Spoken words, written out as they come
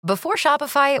Before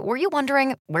Shopify, were you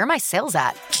wondering, where are my sales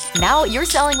at? Now you're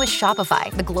selling with Shopify,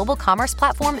 the global commerce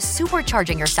platform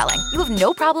supercharging your selling. You have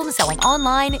no problem selling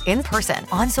online, in person,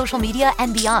 on social media,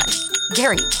 and beyond.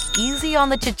 Gary, easy on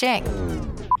the cha-ching.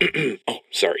 Oh,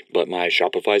 sorry, but my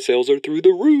Shopify sales are through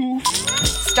the roof.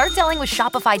 Start selling with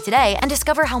Shopify today and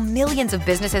discover how millions of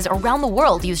businesses around the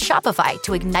world use Shopify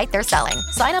to ignite their selling.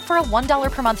 Sign up for a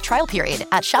 $1 per month trial period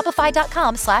at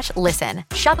shopify.com/listen.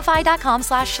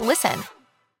 Shopify.com/listen.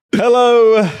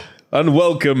 Hello and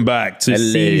welcome back to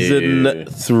season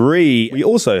 3.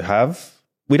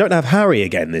 We don't have Harry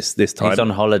again this time. He's on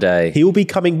holiday. He will be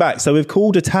coming back. So we've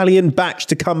called Italian Bach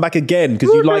to come back again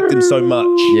because you liked him so much.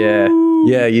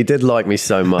 Yeah, you did like me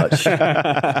so much.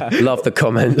 Love the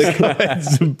comments. The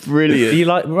comments are brilliant. Do you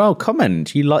like? Well,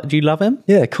 comment. Do you love him?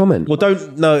 Yeah, comment. Well,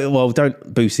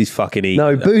 don't boost his fucking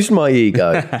ego. No, boost my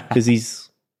ego. Because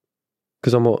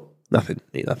I'm what? Nothing.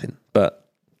 But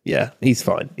yeah, he's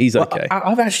fine. He's okay.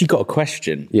 I've actually got a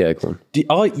question. Yeah, go on.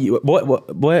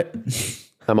 Where?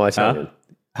 Am I Italian?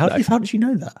 How did you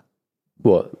know that?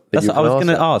 What? I was going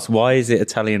to ask. Why is it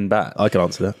Italian Bach? I can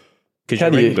answer that.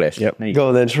 Because you're English. Yep. Go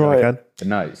on then, try it. The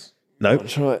nose. No.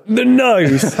 Try it. The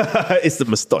nose. It's the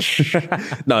moustache.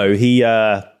 No,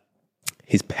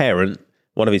 his parent,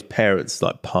 one of his parents,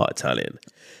 like part Italian,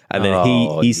 and then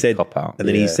he said,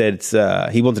 he said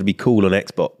he wanted to be cool on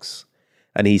Xbox,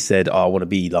 and he said, I want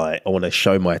to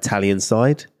show my Italian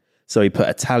side, so he put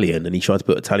Italian, and he tried to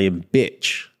put Italian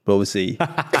bitch, but obviously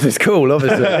because it's cool,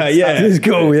 obviously. Yeah, it's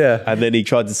cool. Yeah, and then he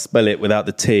tried to spell it without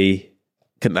the T,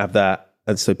 couldn't have that,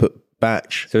 and so put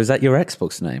Batch. So is that your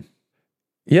Xbox name?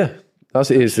 Yeah,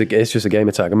 it's just a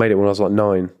gamer tag. I made it when I was like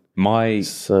 9. You want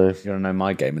to know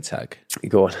my gamer tag?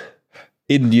 Go on.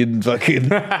 Indian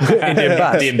fucking Indian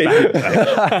Bach.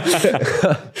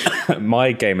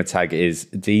 My gamer tag is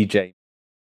DJ.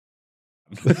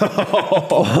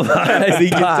 I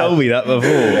think you told me that before.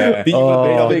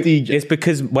 It's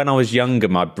because when I was younger,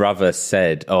 my brother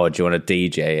said, "Oh, do you want to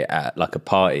DJ at like a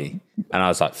party?" And I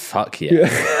was like, "Fuck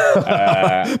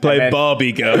yeah!" Playing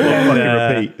Barbie girl.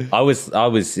 Repeat. I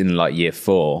was in like year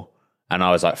 4, and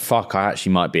I was like, "Fuck, I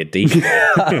actually might be a DJ."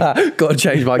 Got to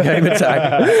change my gamer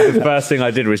tag. The first thing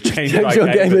I did was change my your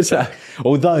gamer tag.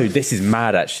 Although this is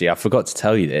mad, actually, I forgot to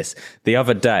tell you this the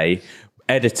other day.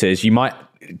 Editors, you might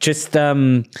just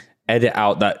edit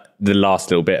out the last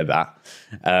little bit of that.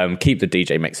 Keep the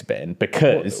DJ mix a bit in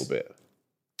because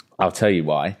I'll tell you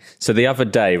why. So the other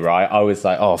day, right, I was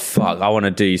like, oh fuck, I want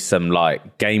to do some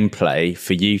like gameplay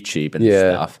for YouTube and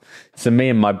stuff. So me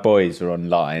and my boys were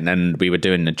online and we were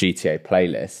doing the GTA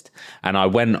playlist, and I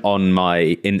went on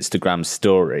my Instagram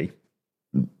story.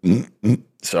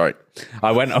 Sorry.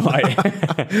 I went on my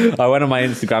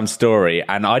Instagram story,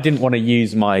 and I didn't want to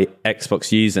use my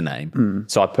Xbox username.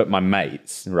 So I put my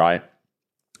mates, right?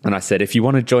 And I said, if you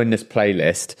want to join this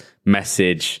playlist,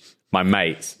 message my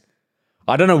mates.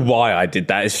 I don't know why I did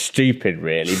that. It's stupid,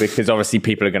 really, because obviously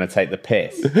people are going to take the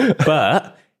piss.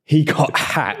 But he got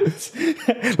hacked,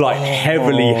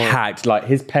 heavily hacked. Like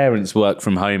his parents work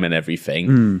from home and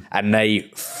everything, and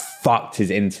they fucked his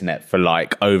internet for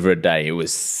like over a day. It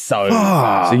was so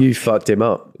bad. So you fucked him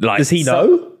up. Like, does he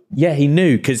know? Yeah, he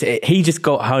knew because he just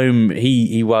got home.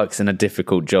 He works in a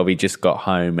difficult job. He just got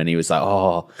home and he was like,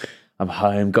 oh, I'm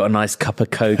home, got a nice cup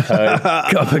of cocoa.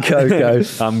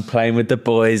 I'm playing with the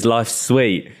boys. Life's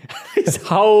sweet. His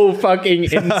whole fucking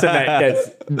internet gets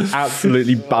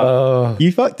absolutely bugged.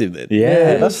 You fucked him then?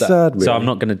 Yeah. That's sad, really. So I'm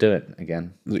not going to do it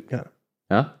again.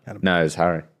 Huh? No, it's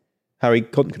Harry. Harry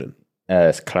Conklin.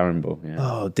 It's Clarenball, yeah.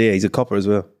 Oh dear, he's a copper as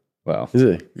well. Well, is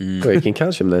he? Well, you can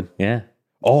catch him then. Yeah.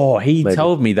 Oh, he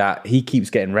told me that he keeps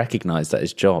getting recognised at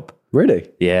his job. Really?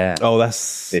 Yeah. Oh,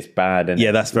 it's bad. Isn't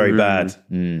it? That's very bad.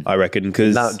 I reckon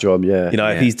because that job,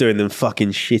 if he's doing them fucking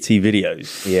shitty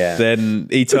videos, then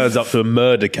he turns up to a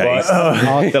murder case.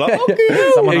 They're like,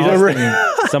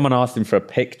 someone asked him for a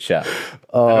picture.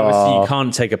 And obviously, you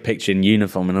can't take a picture in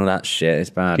uniform and all that shit. It's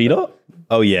bad. Can you not?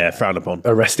 Oh yeah, frowned upon.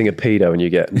 Arresting a pedo and you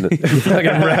get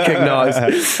fucking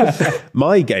recognised.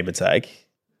 My gamer tag,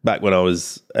 back when I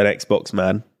was an Xbox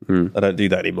man, I don't do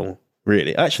that anymore.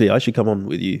 Really? Actually, I should come on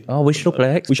with you. Oh, we should all play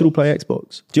Xbox. We should all play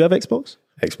Xbox. Do you have Xbox?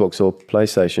 Xbox or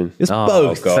PlayStation? It's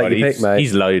both. God, Take your pick, mate.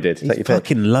 He's loaded. Take your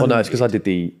fucking pick. loaded. Well, no, it's because I did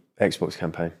the Xbox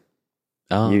campaign.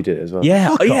 Oh. You did it as well.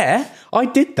 Yeah, I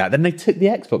did that. Then they took the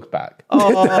Xbox back.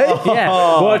 Yeah.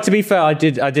 Well, to be fair, I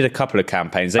did a couple of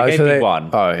campaigns. They gave me one.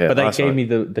 Oh yeah, but they gave me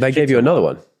the They gave you another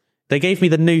one. They gave me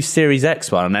the new Series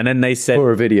X one, and then they said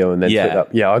for a video, and then took up.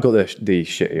 Yeah, I got the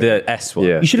shit. The S one.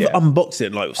 Yeah. You should have unboxed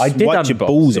it and I did wiped your unbox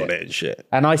balls it. on it and shit.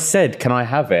 And I said, "Can I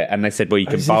have it?" And they said, "Well, you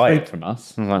can buy it from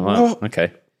us." I was like, "Well,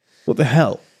 okay." What the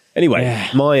hell? Anyway,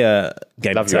 my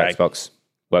game Love your tag. Xbox.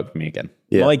 Work for me again.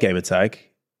 Yeah. My gamer tag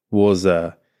was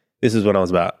this is when I was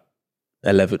about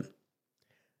 11.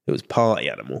 It was Party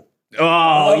Animal.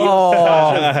 Oh, you're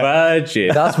such a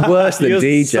virgin. That's worse than You're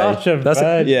DJ. such a That's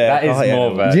virgin. That is Party more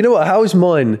Animal. virgin. Do you know what? How is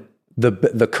mine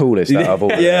the coolest out of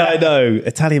all? Yeah, I know.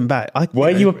 Italian back. Were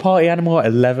you a party animal at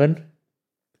 11?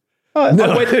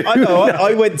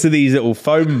 I went to these little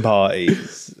foam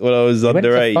parties when I was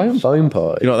underage. Phone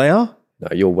party. You know what they are? No,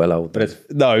 you're well old. But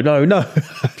No.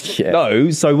 yeah.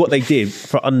 No. So what they did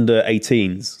for under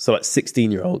 18s, so like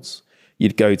 16-year-olds,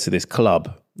 you'd go to this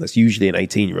club. That's usually an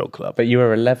 18-year-old club. But you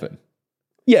were 11.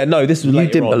 Yeah, no, this was You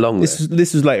later didn't on. belong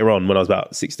This was later on when I was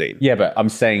about 16. Yeah, but I'm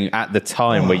saying at the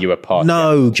time where you were party.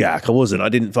 No, Jack, I wasn't. I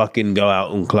didn't fucking go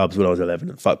out on clubs when I was 11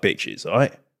 and fuck bitches, all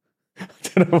right? I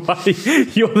don't know why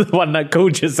you're the one that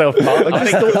called yourself party. I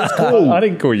just thought it was cool. I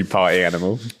didn't call you party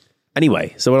animal.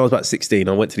 Anyway, so when I was about 16,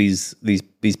 I went to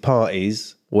these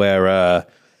parties where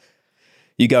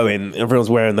you go in, everyone's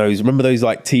wearing those. Remember those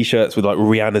like t-shirts with like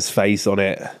Rihanna's face on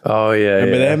it? Oh yeah,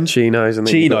 Remember them? Chinos and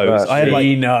Chinos. I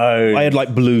Chinos. had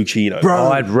like blue chinos.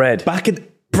 Bro, I had red.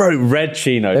 Red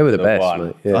chinos. They were the best, one.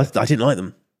 mate. Yeah. I didn't like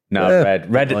them. No, Yeah.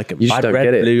 red. like 'em. You just I had don't red,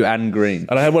 get it. blue, and green.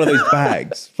 And I had one of those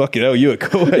bags. Fucking hell, you were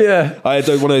cool. Yeah. I had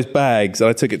one of those bags and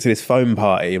I took it to this foam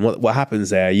party. And what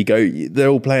happens there, they're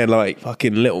all playing like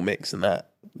fucking Little Mix and that.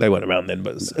 They weren't around then,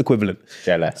 but it's equivalent.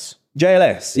 JLS.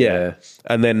 JLS, yeah. Yeah.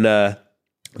 And then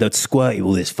they'd squirt you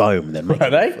all this foam. And then make Are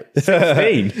they?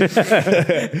 16.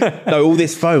 no, all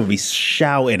this foam would be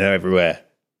shouting everywhere.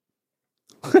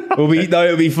 It'll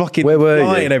be fucking Where were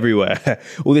flying you? everywhere.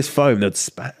 All this foam, they'd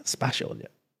splash it on you.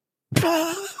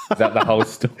 Is that the whole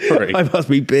story? I must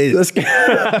be busy.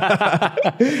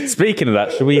 Speaking of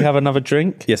that, should we have another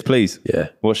drink? Yes, please. Yeah.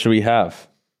 What should we have?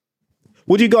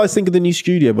 What do you guys think of the new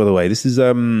studio, by the way? This is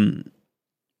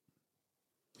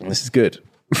good.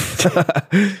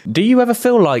 Do you ever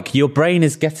feel like your brain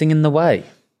is getting in the way?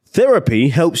 Therapy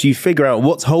helps you figure out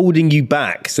what's holding you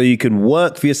back so you can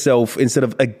work for yourself instead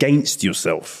of against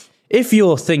yourself. If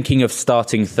you're thinking of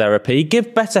starting therapy, give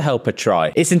BetterHelp a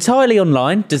try. It's entirely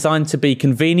online, designed to be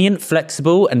convenient,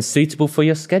 flexible, and suitable for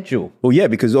your schedule. Well, yeah,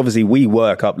 because obviously we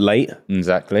work up late.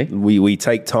 Exactly. We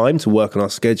take time to work on our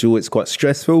schedule. It's quite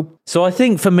stressful. So I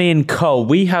think for me and Cole,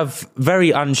 we have very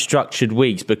unstructured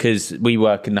weeks because we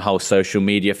work in the whole social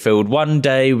media field. One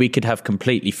day we could have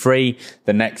completely free.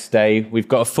 The next day we've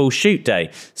got a full shoot day.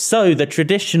 So the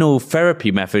traditional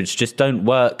therapy methods just don't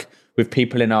work with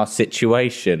people in our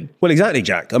situation. Well, exactly,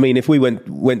 Jack. I mean, if we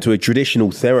went to a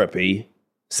traditional therapy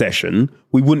session,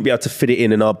 we wouldn't be able to fit it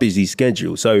in our busy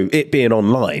schedule. So it being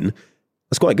online,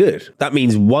 that's quite good. That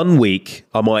means 1 week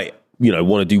I might,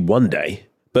 want to do one day,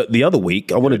 but the other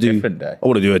week I want to do different day. I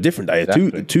want to do a different day,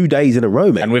 Exactly. two days in a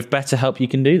row, mate. And with BetterHelp, you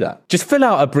can do that. Just fill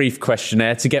out a brief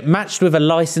questionnaire to get matched with a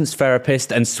licensed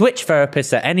therapist and switch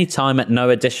therapists at any time at no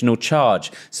additional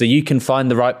charge, so you can find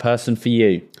the right person for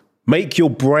you. Make your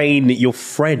brain your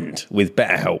friend with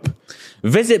BetterHelp.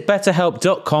 Visit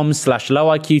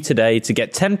betterhelp.com/lowiq today to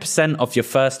get 10% off your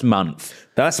first month.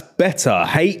 That's better,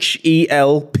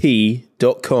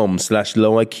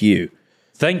 HELP.com/lowiq.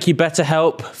 Thank you,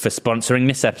 BetterHelp, for sponsoring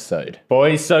this episode.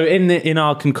 Boys, so in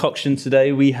our concoction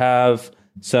today, we have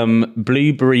some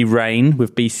blueberry rain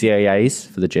with BCAAs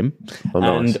for the gym. Oh,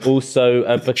 nice. And also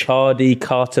a Bacardi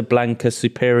Carta Blanca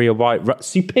Superior White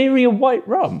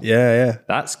Rum. Yeah.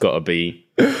 That's got to be...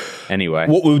 Anyway.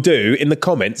 What we'll do in the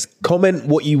comments, comment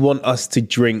what you want us to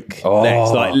drink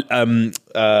next, like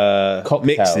Cocktails.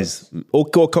 mixes or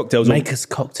cocktails. Make us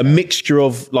cocktails. A mixture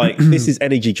of like this is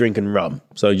energy drink and rum.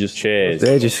 So just Cheers.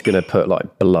 They're just going to put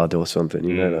like blood or something,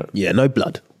 you know that? Yeah, no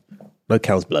blood, no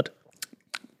cow's blood.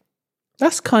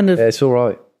 That's kind of Yeah, it's all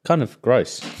right.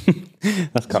 gross.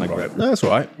 That's kind of gross. No, that's all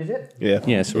right. Is it? Yeah.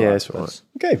 Yeah, it's all Yeah, right. it's all right.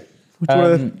 Okay. Do you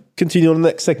want to continue on the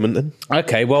next segment then?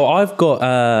 Okay, well, I've got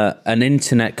an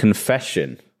internet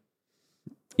confession.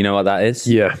 You know what that is?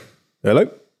 Yeah. Hello.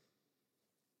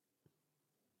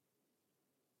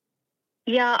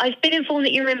 Yeah, I've been informed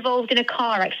that you were involved in a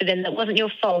car accident that wasn't your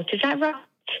fault. Is that right?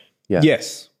 Yeah.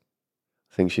 Yes.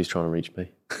 I think she's trying to reach me.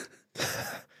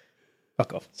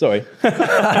 Fuck off. Sorry.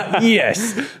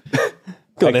 Yes.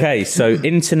 Okay, so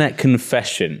internet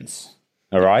confessions.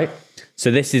 All right. So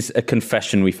this is a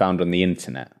confession we found on the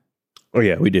internet. Oh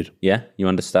yeah, we did. Yeah, you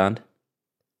understand?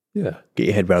 Yeah. Get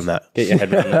your head around that. Get your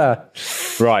head around that.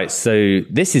 Right, so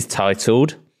this is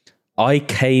titled, I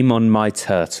Came on My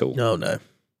Turtle. Oh no.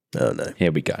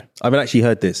 Here we go. I haven't actually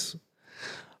heard this.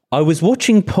 I was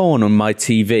watching porn on my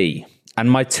TV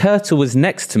and my turtle was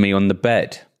next to me on the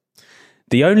bed.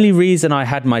 The only reason I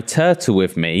had my turtle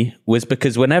with me was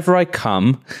because whenever I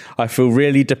come, I feel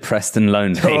really depressed and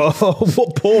lonely. Oh,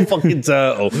 what poor fucking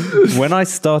turtle. When I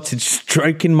started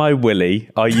stroking my willy,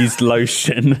 I used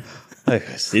lotion.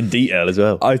 It's in detail as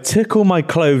well. I took all my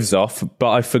clothes off, but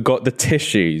I forgot the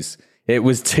tissues. It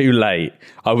was too late.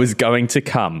 I was going to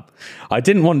come. I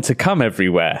didn't want to come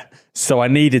everywhere, so I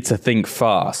needed to think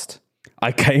fast.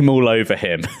 I came all over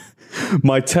him.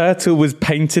 My turtle was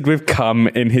painted with cum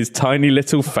in his tiny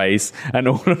little face and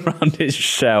all around his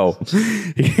shell.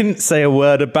 He didn't say a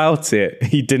word about it.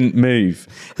 He didn't move.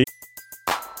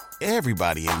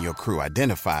 Everybody in your crew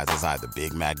identifies as either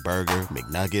Big Mac Burger,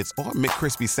 McNuggets, or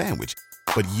McCrispy Sandwich.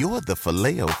 But you're the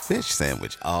Filet-O-Fish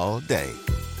Sandwich all day.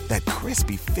 That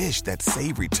crispy fish, that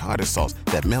savory tartar sauce,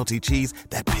 that melty cheese,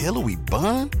 that pillowy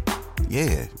bun.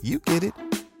 Yeah, you get it.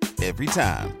 Every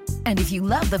time. And if you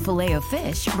love the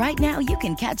Filet-O-Fish, right now you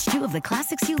can catch 2 of the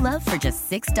classics you love for just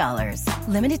 $6.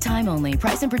 Limited time only.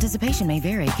 Price and participation may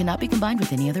vary. Cannot be combined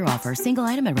with any other offer. Single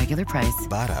item at regular price.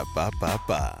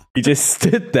 Ba-da-ba-ba-ba. He just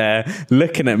stood there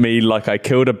looking at me like I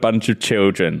killed a bunch of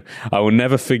children. I will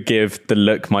never forgive the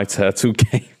look my turtle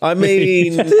gave. I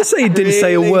mean, Didn't say he didn't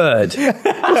say a word.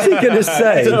 What's he going to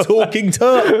say? it's a talking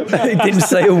turtle. He didn't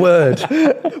say a word.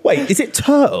 Wait, is it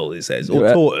turtle, it says,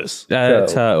 or tortoise?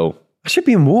 Turtle. I should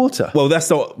be in water. Well, that's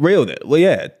not real. Well,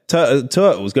 yeah,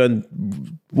 turtle's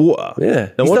going water. Yeah,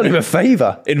 No he's wonder- done him a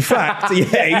favour. In fact,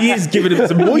 yeah, he is giving him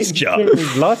some moisture.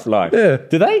 His lifeline. Yeah.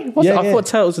 Do they? What's Yeah, I yeah. thought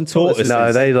turtles and tortoises.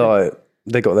 No,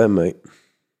 they got them, mate.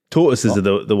 Tortoises are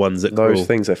the ones that Those crawl.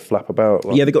 things they flap about.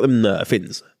 Like, Yeah, they got them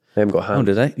fins. they haven't got Oh, hands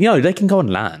do they? No, they can go on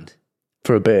land.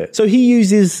 for a bit. So he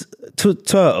uses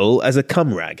turtle as a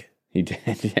cum rag. He did,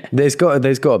 yeah. There's got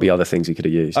to be other things he could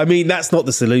have used. I mean, that's not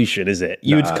the solution, is it?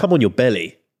 You would come on your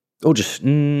belly. Or just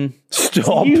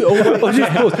stop. Oh, Or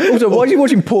just pause. Also, why are you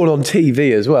watching porn on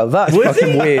TV as well? That's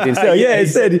fucking weird. Instead, Yeah, yeah, he it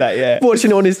said said that, yeah.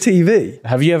 watching on his TV.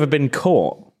 Have you ever been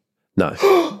caught? No.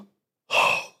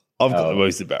 I've got the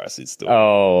most embarrassing story.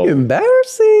 Oh,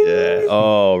 Embarrassing. Yeah.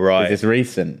 Oh, right. is this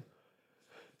recent?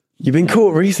 You've been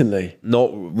caught recently.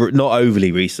 Not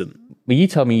overly recent. Well, you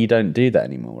tell me you don't do that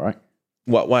anymore, right?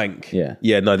 What, wank? Yeah.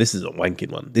 Yeah, no, this is a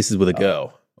wanking one. This is with a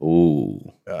girl. Ooh.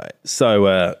 Right. So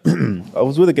I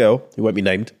was with a girl who won't be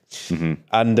named.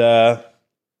 And I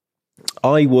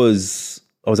was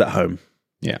at home.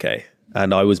 Yeah. Okay.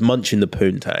 And I was munching the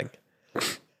poontang.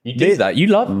 You do that. You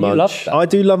love that. I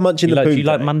do love munching You the like- poontang. do you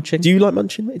like munching? Do you like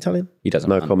munching, Italian? He doesn't.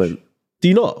 No munch. comment. Do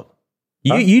you not?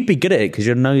 You'd be good at it because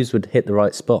your nose would hit the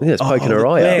right spot. Yeah, it's poking the her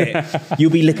eye out. clit. You'll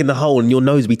be licking the hole and your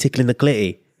nose will be tickling the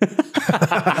clitty.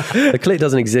 The clit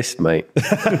doesn't exist, mate.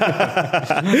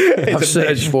 I've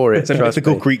searched for it. It's a trust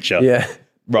mythical me. creature. Yeah.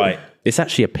 Right. It's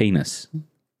actually a penis.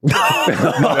 Okay.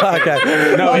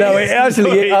 No, it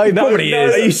actually it probably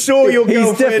is. Are you sure your He's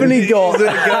girlfriend definitely got.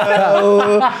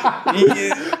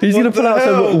 He's going to pull out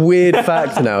some weird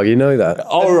facts now. You know that.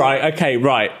 All right. Okay.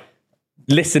 Right.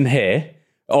 Listen here.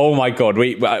 Oh my God.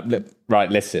 Right.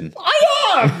 Listen.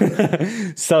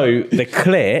 So the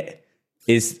clit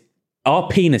is our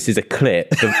penis is a clit.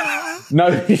 No,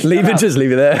 Leave it. Just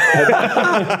leave it there.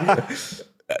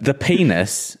 the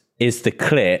penis is the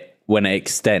clit when it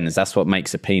extends. That's what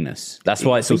makes a penis. That's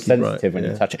why it's all sensitive when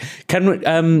you touch it. Can we,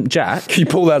 Jack? Can you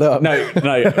pull that up? No.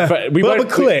 But we Pull up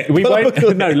won't. a clit. We Pull up won't. a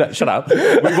clit. No, look, shut up.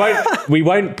 We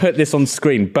won't put this on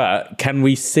screen. But can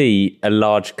we see a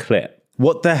large clit?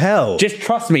 What the hell? Just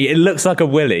trust me. It looks like a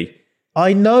willy.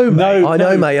 I know, mate. I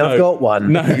know, mate. I've got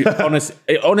one. No, honest.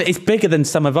 It's bigger than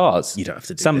some of ours. You don't have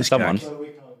to do someone. this, Jack.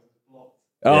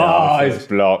 Oh, it's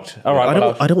blocked. All right.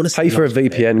 I don't want to Pay for a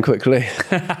VPN quickly.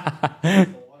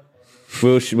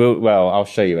 Well, I'll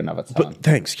show you another time. But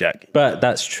thanks, Jack. But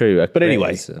that's true. But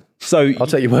anyway, so I'll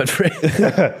take your word for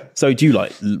it. so do you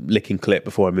like licking clit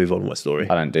before I move on with my story?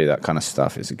 I don't do that kind of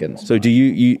stuff. It's against. So do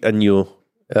you and you're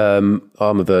I'm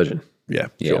a virgin. yeah,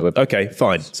 Yeah, sure. we're- Okay,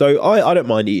 fine. So I don't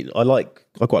mind eating. I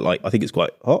quite like. I think it's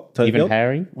quite hot. Turns me Even on.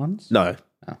 hairy ones? No,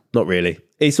 not really.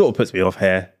 It sort of puts me off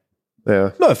hair.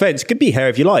 Yeah. No offense, it could be hair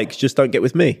if you like. Just don't get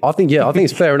with me. I think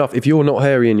it's fair enough if you're not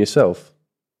hairy in yourself.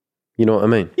 You know what I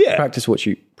mean? Yeah. Practice what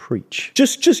you preach.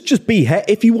 Just be hair.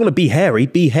 If you want to be hairy,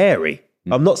 be hairy.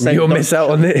 I'm not saying You'll don't- miss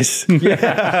out on this.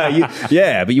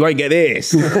 yeah, but you won't get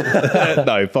this.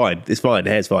 No, fine. It's fine.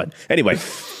 Hair's fine. Anyway,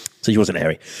 so she wasn't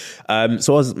hairy.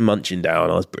 So I was munching down.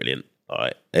 I was brilliant. All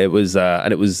right. It was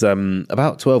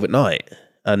about 12 at night,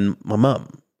 and my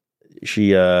mum,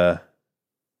 she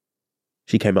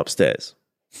came upstairs.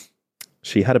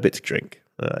 She had a bit to drink.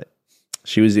 All right.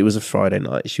 It was a Friday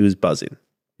night. She was buzzing.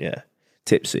 Yeah.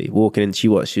 Tipsy. Walking in, she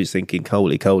was thinking,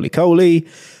 Coley.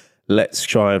 let's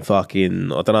try and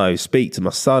fucking, I don't know, speak to my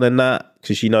son and that,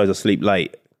 because she knows I sleep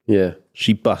late. Yeah.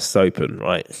 She busts open,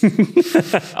 right?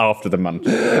 After the munch.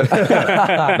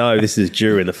 No, this is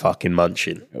during the fucking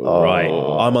munching. Right.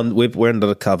 We're under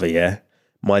the cover, yeah?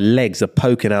 My legs are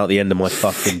poking out the end of my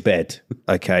fucking bed,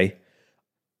 okay?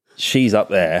 She's up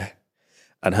there,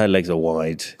 and her legs are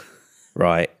wide,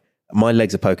 right? My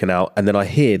legs are poking out, and then I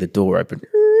hear the door open.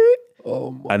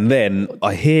 And then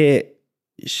I hear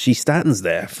she stands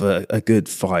there for a good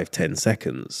 5-10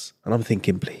 seconds. And I'm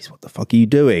thinking, please, what the fuck are you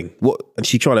doing? What? And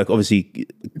she's trying to obviously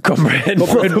comprehend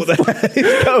what the heck is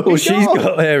going on. Well, she's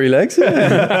got hairy legs.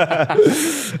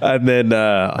 And then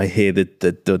I hear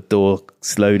the door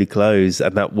slowly close.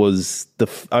 And that was the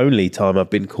only time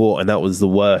I've been caught. And that was the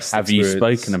worst. Have you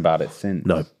spoken about it since?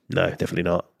 No, definitely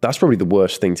not. That's probably the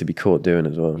worst thing to be caught doing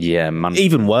as well. Yeah,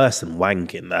 even worse than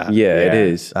wanking that. Yeah, it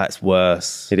is. That's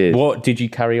worse. It is. What, did you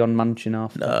carry on munching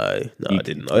after? No, I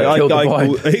didn't.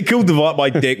 It killed the vibe. My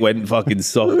dick went fucking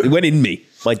soft. It went in me.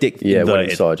 My dick went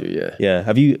inverted. inside you, yeah. Yeah.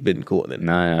 Have you been caught then?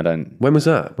 No, I don't. When was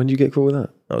that? When did you get caught with that?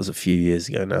 That was a few years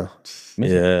ago now.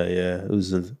 Yeah. It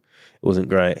wasn't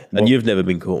great. And you've never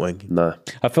been caught wanking? No.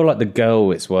 I feel like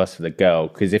it's worse for the girl,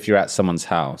 because if you're at someone's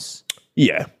house.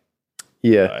 Yeah.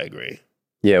 Yeah. I agree.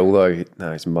 Yeah, although,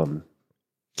 no, his mum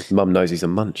knows he's a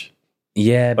munch.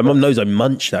 Yeah. My mum knows I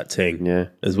munch that thing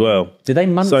as well. Did they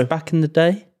munch back in the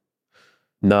day?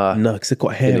 Nah. No, because they're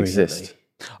quite hairy. Didn't exist.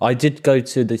 I did go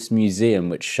to this museum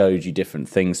which showed you different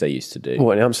things they used to do.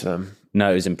 What, in Amsterdam?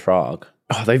 No, it was in Prague.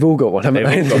 Oh, they've all got one, haven't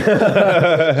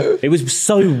they? It was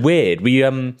so weird.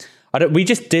 We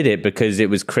just did it because it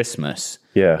was Christmas.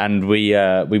 Yeah. And we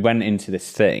went into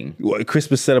this thing. What, a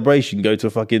Christmas celebration, go to a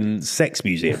fucking sex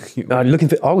museum?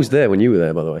 I was there when you were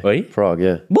there, by the way. Were you? Prague,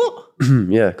 yeah. What?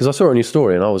 Yeah, because I saw it on your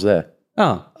story and I was there.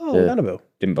 Oh, Annabelle.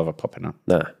 didn't bother popping up.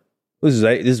 Nah. This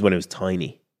is when it was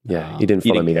tiny. Yeah, he didn't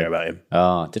You follow didn't me care there. about him.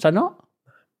 Oh, did I not?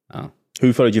 Oh.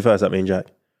 Who followed you first? That me and Jack.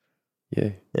 Yeah,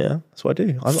 Yeah, that's what I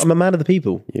do. I'm a man of the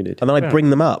people. you did. And then I bring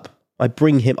them up. I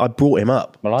brought him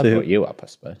up. Well, I brought you up, I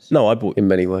suppose. No, I brought In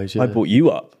many ways, yeah. I brought you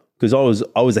up because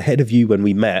I was ahead of you when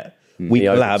we met. We He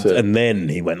collabed, opened it. and then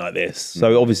he went like this.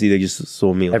 So obviously they just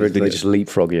saw me. On They this video. just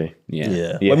leapfrog you.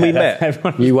 Yeah. When we met,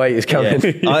 Everyone- You wait, it's coming.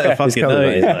 I fucking know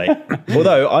it, mate.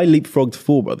 Although I leapfrogged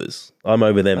Four Brothers, I'm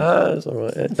over them. That's all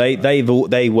right. Yeah.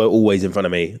 They were always in front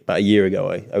of me. About a year ago,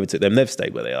 I overtook them. They've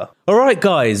stayed where they are. All right,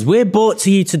 guys, we're brought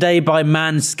to you today by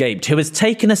Manscaped, who has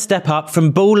taken a step up from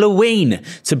Balloween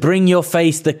to bring your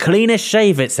face the cleanest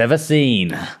shave it's ever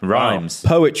seen. Rhymes.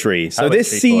 Poetry. So this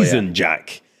Poetry for season, you.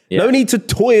 Jack. Yeah. No need to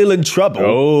toil and trouble.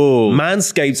 Oh.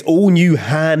 Manscaped's all-new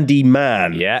Handy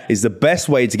Man is the best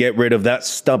way to get rid of that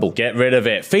stubble. Get rid of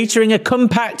it. Featuring a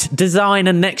compact design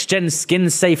and next-gen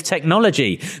skin-safe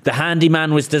technology, the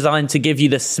Handyman was designed to give you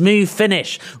the smooth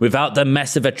finish without the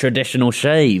mess of a traditional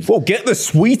shave. Well, get the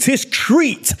sweetest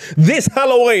treat this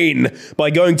Halloween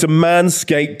by going to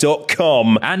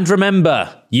manscaped.com. And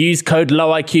remember, use code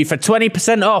LOWIQ for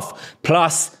 20% off,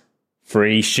 plus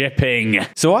free shipping.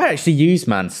 So I actually use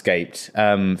Manscaped.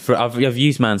 I've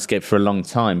used Manscaped for a long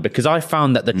time because I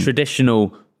found that the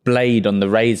traditional blade on the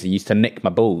razor used to nick my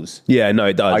balls. Yeah, no,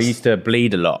 it does. I used to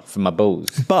bleed a lot from my balls.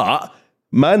 But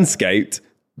Manscaped,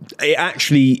 it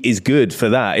actually is good for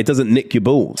that. It doesn't nick your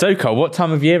balls. So, Cole, what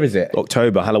time of year is it?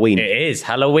 October, Halloween. It is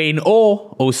Halloween,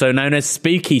 or also known as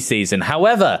spooky season.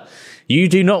 However, you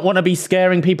do not want to be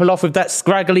scaring people off with that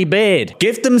scraggly beard.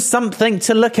 Give them something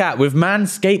to look at with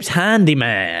Manscaped's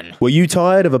Handyman. Were you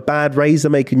tired of a bad razor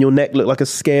making your neck look like a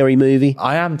scary movie?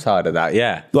 I am tired of that,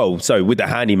 yeah. Well, so with the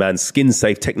Handyman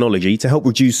skin-safe technology to help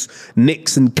reduce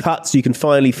nicks and cuts, you can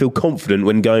finally feel confident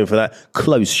when going for that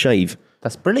close shave.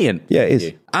 That's brilliant. Yeah, it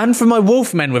is. And for my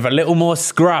wolfmen with a little more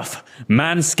scruff,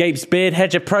 Manscaped's Beard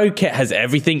Hedger Pro Kit has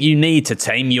everything you need to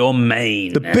tame your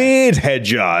mane. The Beard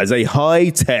Hedger is a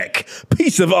high-tech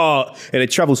piece of art in a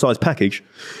travel-sized package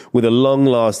with a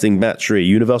long-lasting battery,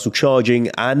 universal charging,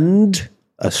 and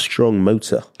a strong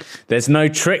motor. There's no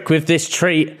trick with this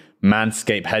treat.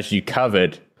 Manscaped has you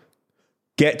covered.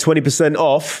 Get 20%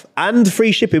 off and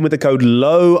free shipping with the code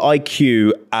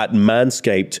LOWIQ at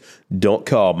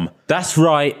manscaped.com. That's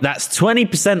right. That's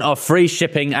 20% off free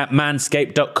shipping at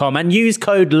manscaped.com and use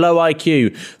code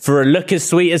LOWIQ for a look as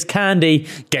sweet as candy.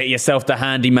 Get yourself the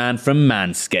Handyman from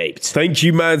Manscaped. Thank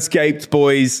you, Manscaped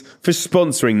boys, for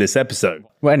sponsoring this episode.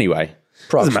 Well, anyway,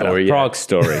 Prague story. Yeah. Prague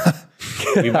story.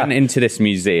 We went into this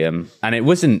museum and it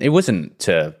wasn't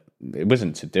to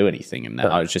do anything in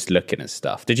there. I was just looking at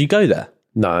stuff. Did you go there?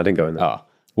 No, I didn't go in there. Oh,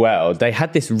 well, they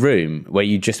had this room where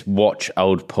you just watch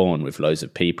old porn with loads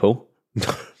of people.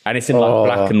 And it's in like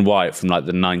black and white from like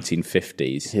the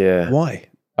 1950s. Yeah. Why?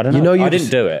 I don't know. I didn't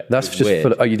do it. That's it's just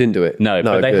weird. you didn't do it. No,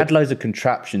 but they good. had loads of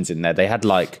contraptions in there. They had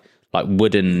like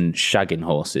wooden shagging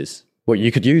horses. Well,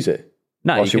 you could use it.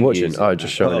 No, whilst you're watching.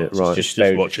 Just showing it. Right. Just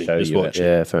watching.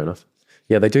 Yeah, fair enough.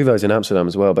 Yeah, they do those in Amsterdam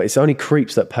as well, but it's only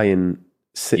creeps that pay and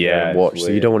sit there and watch, so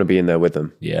you don't want to be in there with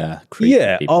them. Yeah.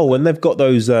 Oh, and they've got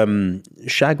those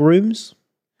shag rooms.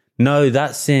 No, is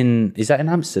that in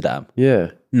Amsterdam?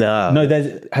 Yeah. No,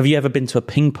 have you ever been to a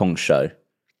ping pong show?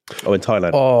 Oh, in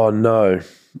Thailand. Oh, no.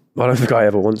 I don't think I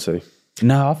ever want to.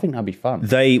 No, I think that'd be fun.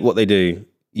 What they do,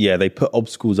 they put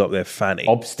obstacles up their fanny.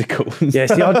 Obstacles? Yeah,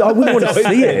 see, I wouldn't want to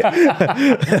see it.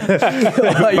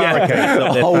 Barricades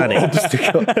up their fanny.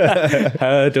 Obstacle.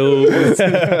 Hurdles.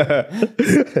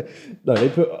 No, they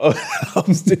put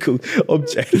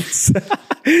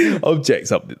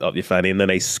objects up your fanny, and then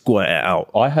they squirt it out.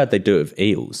 I heard they do it with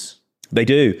eels. They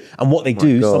do, and what they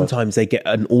do, God. sometimes they get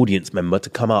an audience member to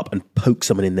come up and poke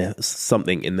something in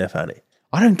their fanny.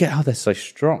 I don't get how they're so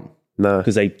strong. No.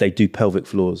 Because they do pelvic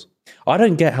floors. I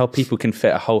don't get how people can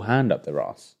fit a whole hand up their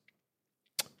ass.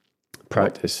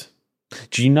 Practice.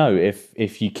 Do you know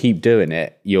if you keep doing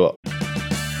it, you're...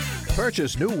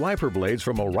 Purchase new wiper blades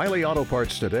from O'Reilly Auto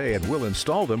Parts today and we'll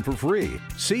install them for free.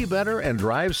 See better and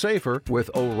drive safer with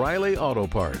O'Reilly Auto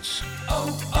Parts.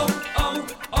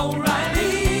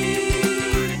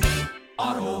 O'Reilly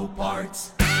Auto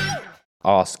Parts.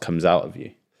 Arse comes out of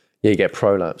you. Yeah, you get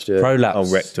prolapsed. Yeah. Prolapse. Oh,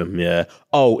 rectum, yeah.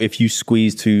 Oh, if you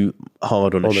squeeze too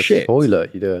hard on a shit,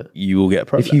 toilet, you do it. you will get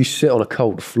prolapse. If you sit on a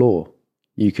cold floor,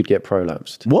 you could get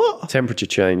prolapsed. What? Temperature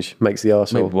change makes the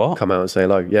arsehole Wait, what? come out and say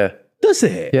hello. Yeah. Does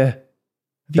it? Yeah. Have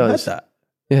you had does. that?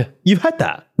 Yeah. You've had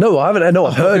that? No, I haven't. No,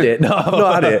 I've heard it. No, I've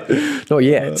not had it. Not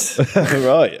yet.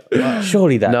 Right.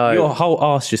 Surely your whole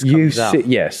arse just comes out.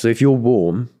 Yes. So if you're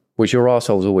warm, which your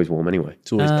arsehole's always warm anyway.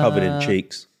 It's always covered in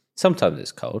cheeks. Sometimes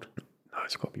it's cold. No,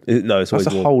 it's got to be. No, it's always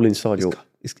That's a warm. hole inside your.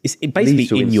 It's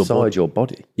basically in your body. inside your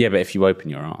body. Yeah, but if you open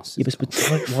your arse. Yeah,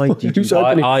 but why do you do Who's that?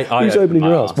 opening, I who's open opening my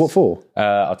your arse? arse. What for?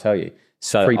 I'll tell you.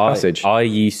 So Free passage. I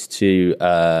used to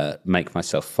make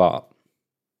myself fart.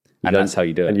 And that's how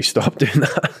you do it. And you stopped doing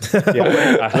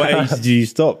that. Where did you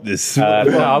stop this? No,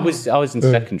 I was in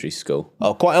secondary school.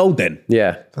 Oh, quite old then.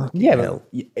 Yeah. Yeah.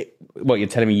 What, you're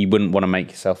telling me you wouldn't want to make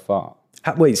yourself fart?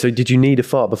 Wait, so did you need a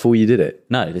fart before you did it?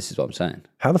 No, this is what I'm saying.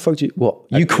 How the fuck did you... What?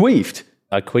 You queefed?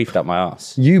 I queefed up my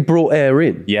ass. You brought air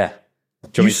in? Yeah.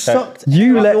 You sucked.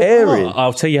 You let air in?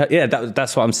 I'll tell you. Yeah,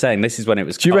 that's what I'm saying. This is when it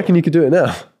was. Do you reckon you could do it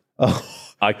now?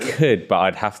 I could, but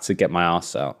I'd have to get my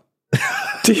ass out.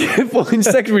 Well, in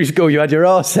secondary school, you had your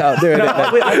ass out doing it. I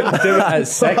didn't do it at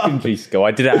secondary school. I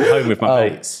did it at home with my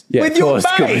mates. Yeah, With your mates?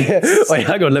 Yeah. Wait,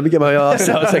 hang on, let me get my ass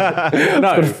out.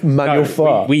 Manual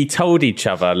fart. We told each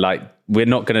other, like, we're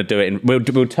not going to do it.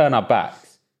 We'll turn our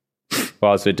backs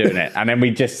whilst we're doing it. And then we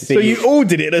just see. So you all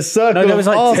did it in a circle. No, there was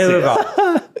like of two of arses.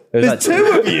 us. There's two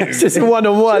of you. It's just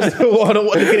one-on-one. One-on-one.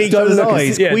 Look at each other's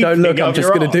eyes. Don't look, I'm just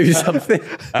going to do something.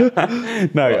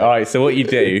 something. No, all right. So what you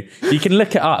do, you can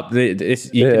look it up.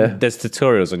 There's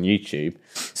tutorials on YouTube.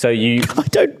 So you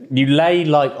lay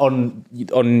like on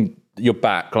your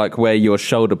back, like where your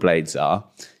shoulder blades are.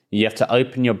 You have to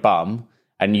open your bum,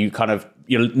 and you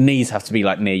your knees have to be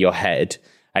like near your head,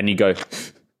 and you go.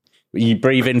 You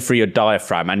breathe in through your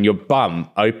diaphragm, and your bum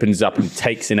opens up and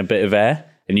takes in a bit of air.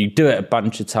 And you do it a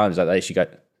bunch of times like that. You go,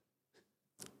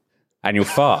 and you'll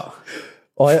fart.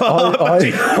 Your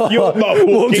mum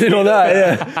walked in on that,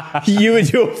 yeah. You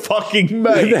and your fucking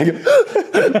mate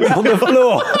On the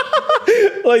floor.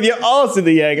 like your arse in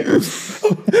the air.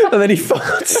 And then he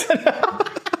farts.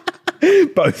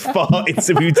 Both farted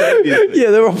simultaneously.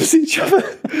 Yeah, they're opposite each other.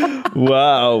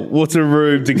 Wow, what a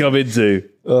room to come into.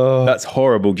 That's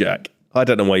horrible, Jack. I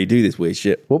don't know why you do this weird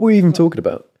shit. What were we even talking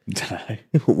about?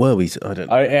 What were we? I don't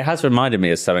know. It has reminded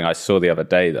me of something I saw the other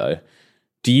day, though.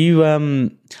 Do you?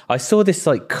 I saw this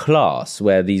like class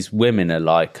where these women are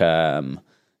like, they're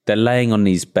laying on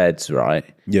these beds, right?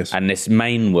 Yes. And this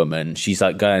main woman, she's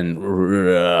like going,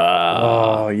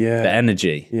 Oh, yeah. the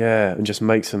energy, Yeah, and just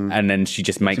make some... and then she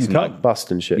just makes them like, bust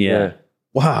and shit. yeah.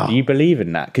 Wow. Do you believe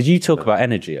in that? Because you talk about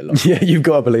energy a lot. Yeah, you've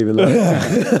got to believe in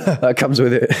that. That comes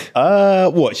with it.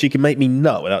 What? She can make me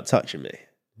nut without touching me?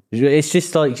 It's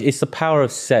just like it's the power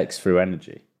of sex through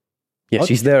energy. Yeah,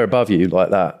 she's there above you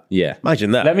like that. Yeah,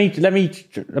 imagine that. Let me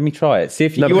try it. See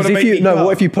if you. No, want to make me nut?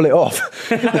 what if you pull it off?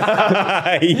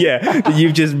 Yeah,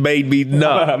 you've just made me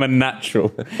nut. I'm a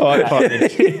natural. You're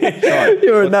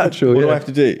a natural. What do I have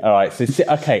to do? All right. So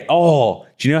okay. Oh,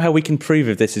 do you know how we can prove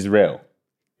if this is real?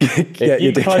 Get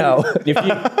your dick out.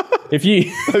 If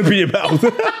you Open your mouth.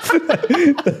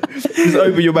 Just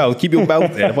open your mouth. Keep your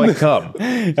mouth there. If I come.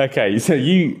 Okay, so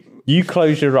you You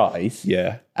close your eyes.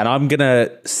 Yeah. And I'm going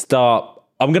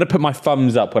to put my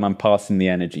thumbs up when I'm passing the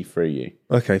energy through you.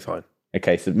 Okay, fine.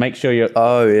 Okay, so make sure you're...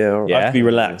 Oh, yeah. I have to be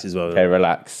relaxed as well. Okay,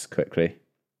 relax quickly.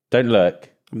 Don't look.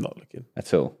 I'm not looking.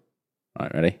 At all. All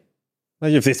right, ready?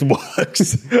 Imagine if this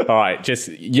works. All right, just...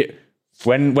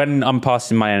 When I'm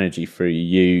passing my energy through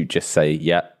you, just say,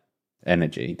 yeah,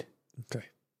 energied. Okay.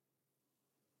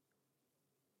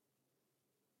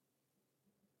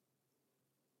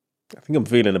 I think I'm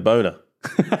feeling a boner.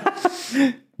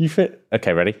 You fit?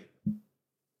 Okay, ready?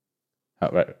 Oh,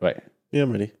 wait. Yeah,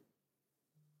 I'm ready.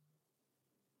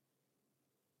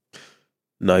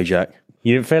 No, Jack.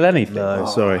 You didn't feel anything? No,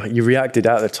 sorry. You reacted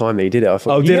out of the time that you did it. I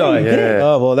thought, Did I? Yeah.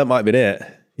 Oh, well, that might have been it.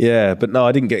 Yeah, but no,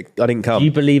 I didn't come. Do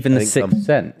you believe in the sixth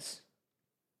sense?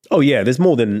 Oh yeah, there's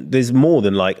more than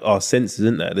like our senses,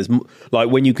 isn't there? There's like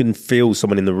when you can feel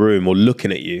someone in the room or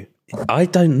looking at you. I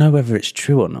don't know whether it's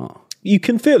true or not. You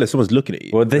can feel if someone's looking at you.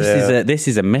 Well, this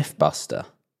is a myth buster.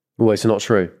 Well, it's not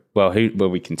true. Well,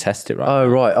 we can test it right now. Oh,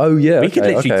 right. Oh, yeah. We could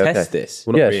literally test this.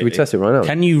 Well, yeah, really. should we test it right now?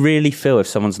 Can you really feel if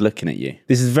someone's looking at you?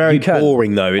 This is very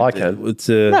boring, though. I can.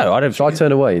 No, I don't. Shall I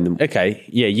turn away? Okay,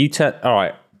 yeah, you turn... All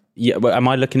right. Yeah, well, am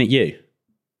I looking at you?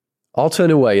 I'll turn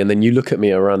away and then you look at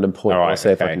me at a random point and I'll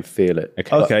say if I can feel it.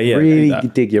 Okay, yeah. Really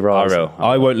dig your eyes.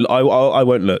 I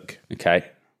won't look. Okay.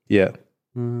 Yeah.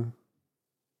 No.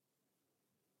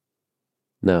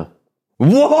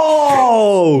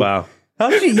 Whoa! Wow. How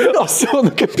did you not see on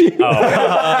the computer?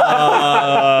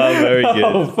 Oh, very good.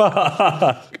 Oh,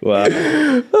 fuck. Wow.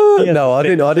 No, I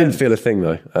didn't feel a thing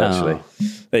though, actually.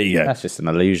 There you go. That's just an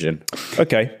illusion.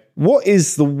 Okay. What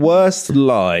is the worst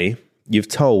lie you've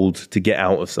told to get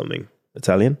out of something?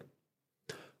 Italian?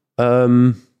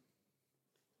 Oh,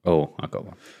 I got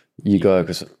one. You go,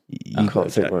 because I can't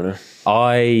think right now.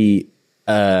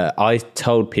 I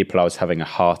told people I was having a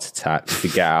heart attack to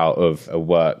get out of a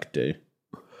work do.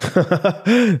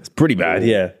 It's pretty bad,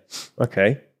 yeah.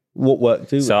 Okay. What work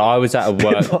do? So I was at a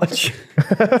work.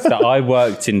 So I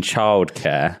worked in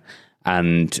childcare,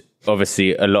 and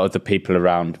obviously a lot of the people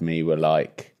around me were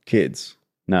like kids.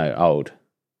 No, old.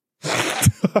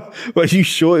 Were you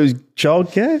sure it was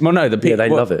childcare? Well, no, the people they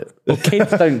love it. Well,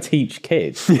 kids don't teach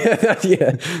kids.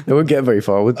 yeah, they won't get very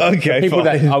far with that. Okay,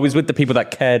 I was with the people that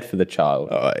cared for the child.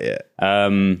 Oh, yeah.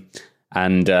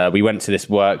 And we went to this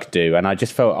work do, and I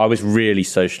just felt I was really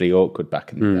socially awkward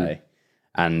back in the day.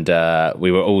 And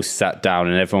we were all sat down,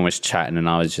 and everyone was chatting, and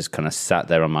I was just kind of sat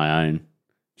there on my own,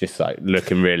 just like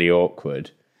looking really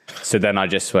awkward. So then I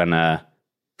just went, and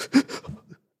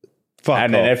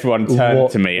then everyone turned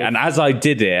to me, and as I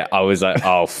did it, I was like,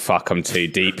 "Oh fuck, I'm too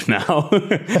deep now."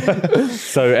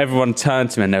 So everyone turned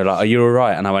to me, and they were like, "Are you all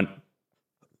right?" And I went,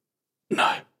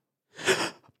 "No,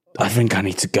 I think I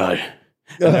need to go." And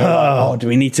they were like, "Oh, do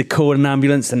we need to call an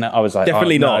ambulance?" And I was like,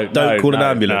 Definitely not. Don't call an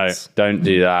ambulance. No, don't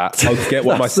do that. I'll get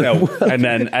one myself. And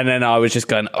then I was just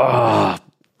going, fuck.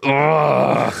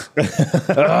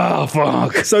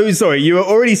 So sorry, you were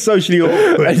already socially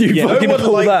awkward. And you fucking no one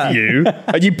pull liked that. you,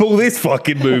 and you pull this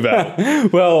fucking move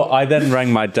out. Well, I then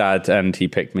rang my dad, and he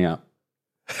picked me up.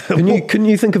 Couldn't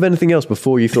you think of anything else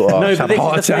before you thought, No, I but have a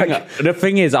heart this is the attack? thing. The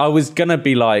thing is, I was gonna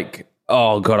be like,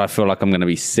 "Oh God, I feel like I'm gonna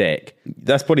be sick."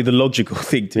 That's probably the logical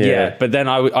thing to do. Yeah, but then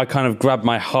I kind of grabbed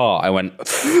my heart. I went,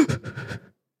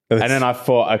 and then I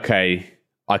thought, okay,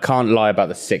 I can't lie about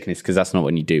the sickness because that's not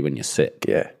what you do when you're sick.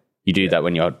 Yeah. You do that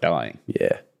when you're dying.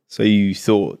 Yeah. So you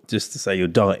thought just to say you're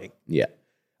dying. Yeah.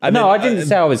 No, I didn't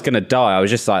say I was going to die. I was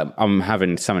just like, I'm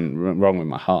having something wrong with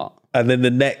my heart. And then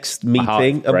the next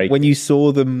meeting, breaking. when you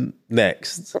saw them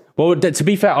next. Well, to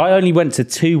be fair, I only went to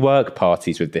 2 work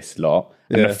parties with this lot.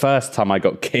 And the first time I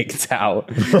got kicked out.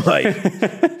 Right.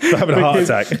 For having a heart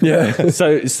attack. Yeah.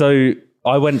 So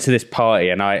I went to this party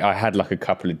and I had like a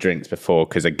couple of drinks before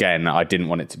because, again, I didn't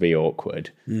want it to be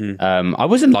awkward. I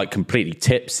wasn't like completely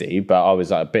tipsy, but I was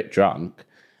like a bit drunk.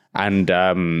 And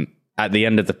at the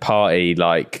end of the party,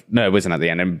 no, it wasn't at the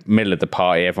end. In the middle of the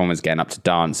party, everyone was getting up to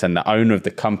dance. And the owner of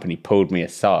the company pulled me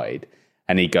aside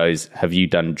and he goes, "Have you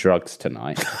done drugs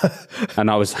tonight?" And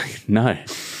I was like, "No."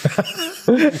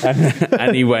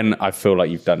 and he went, "I feel like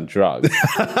you've done drugs."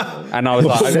 And I was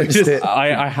like,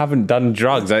 I haven't done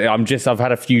drugs. I've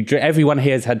had a few drinks. Everyone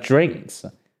here has had drinks.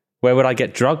 Where would I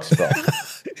get drugs from?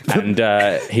 And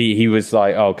he was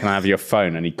like, "Oh, can I have your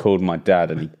phone?" And he called my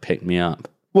dad and he picked me up.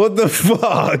 What the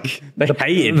fuck? They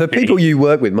hated The me. people you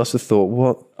work with must have thought,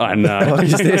 what? I know. What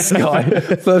is this guy?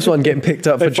 First one getting picked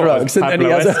up for drugs, and then he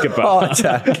has a heart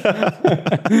attack.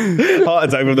 Heart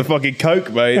attack from the fucking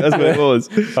coke, mate. That's what it was.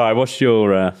 All right, what's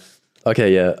your...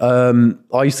 Okay, yeah.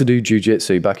 I used to do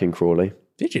jiu-jitsu back in Crawley.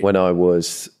 Did you? When I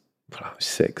was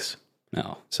 6.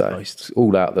 No. So it's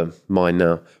all out of mine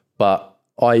now. But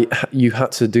you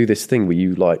had to do this thing where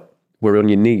you were on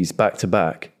your knees back to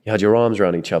back. You had your arms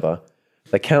around each other.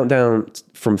 They count down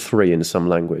from 3 in some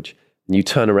language. And you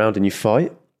turn around and you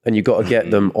fight. And you got to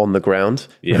get them on the ground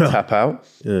and tap out.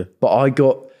 Yeah. But I'm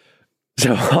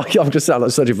just sounding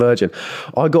like such a virgin.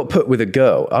 I got put with a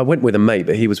girl. I went with a mate,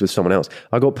 but he was with someone else.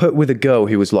 I got put with a girl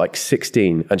who was like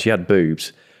 16 and she had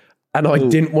boobs. And I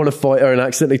didn't want to fight her and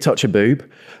accidentally touch a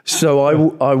boob. So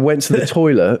I went to the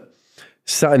toilet,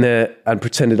 sat in there and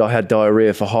pretended I had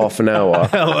diarrhea for half an hour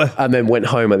and then went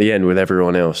home at the end with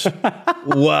everyone else.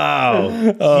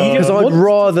 Wow. Because I'd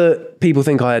rather people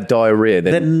think I had diarrhea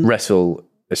than wrestle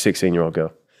a 16-year-old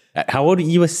girl. How old are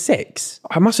you? 6?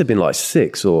 I must have been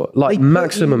 6 or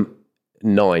maximum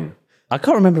 9. I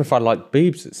can't remember if I liked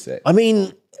boobs at 6. I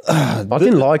mean, I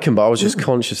didn't like them, but I was just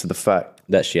conscious of the fact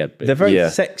that she had boobs. They're very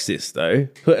sexist, though.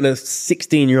 Putting a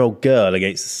 16-year-old girl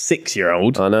against a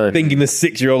 6-year-old. I know. Thinking the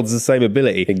 6-year-old's the same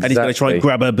ability. Exactly. And he's going to try and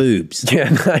grab her boobs.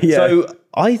 Yeah. So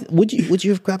would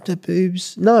you have grabbed her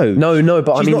boobs? No.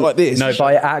 But she's not like this. No,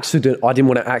 by accident, I didn't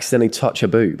want to accidentally touch a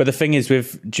boob. But the thing is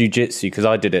with jiu-jitsu, because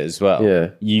I did it as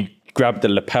well, you grab the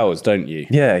lapels, don't you?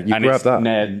 Yeah, you grab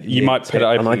that. You might put it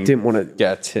open. And I didn't want to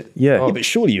get a tit. Yeah. But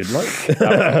surely you'd like that.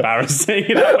 That was embarrassing.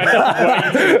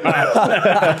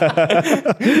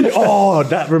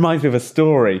 That reminds me of a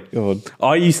story.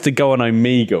 I used to go on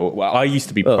Omegle. Well, I used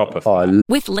to be proper.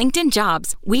 With LinkedIn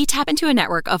Jobs, we tap into a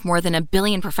network of more than 1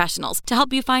 billion professionals to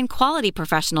help you find quality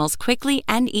professionals quickly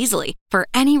and easily for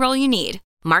any role you need.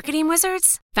 Marketing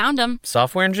wizards? Found them.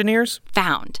 Software engineers?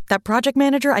 Found. That project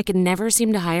manager I could never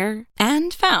seem to hire?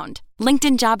 And found.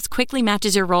 LinkedIn Jobs quickly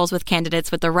matches your roles with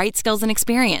candidates with the right skills and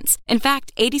experience. In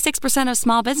fact, 86% of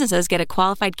small businesses get a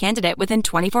qualified candidate within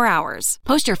 24 hours.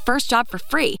 Post your first job for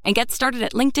free and get started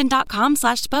at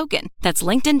linkedin.com/spoken. That's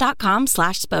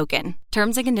linkedin.com/spoken.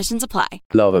 Terms and conditions apply.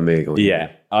 Love Omegle.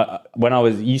 Yeah.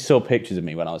 You saw pictures of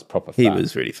me when I was proper fat. He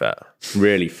was really fat.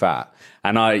 Really fat.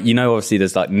 And obviously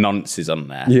there's nonces on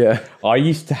there. Yeah. I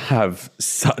used to have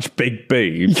such big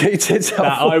boobs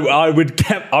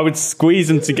that I would squeeze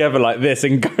them together like this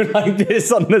and go like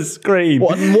this on the screen.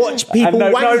 What, and watch people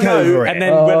wank over it. And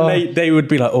then when they would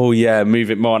be like, oh yeah,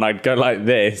 move it more. And I'd go like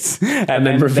this. And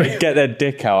then they'd get their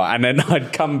dick out. And then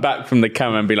I'd come back from the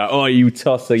camera and be like, oh, you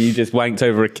tosser, you just wanked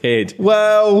over a kid.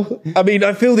 Well, I mean,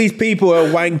 I feel these people are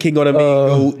wanking on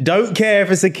Omegle. Don't care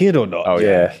if it's a kid or not. Oh,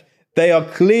 yeah. They are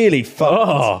clearly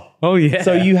fucked. Oh, yeah.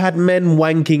 So you had men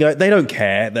wanking. They don't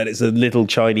care that it's a little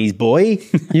Chinese boy.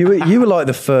 You were like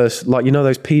the first,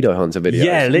 those pedo hunter videos.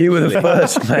 Yeah, literally. You were the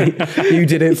first, mate. You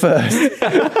did it first.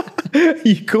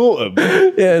 You caught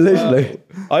them. Yeah, literally.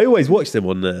 I always watch them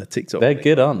on TikTok. They're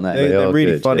good, aren't they? They're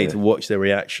really funny to watch their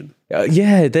reaction.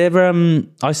 Yeah, they're.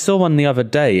 I saw one the other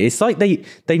day. It's like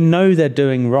they know they're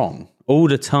doing wrong all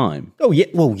the time. Oh yeah.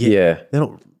 Well, yeah. They're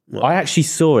not. Well, I actually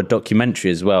saw a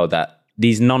documentary as well that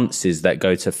these nonces that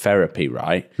go to therapy,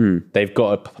 right? They've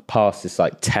got to pass this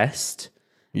test,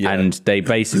 and they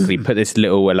basically put this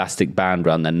little elastic band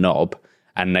around their knob,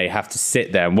 and they have to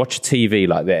sit there and watch a TV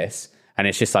like this, and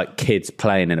it's just like kids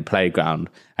playing in a playground.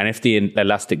 And if the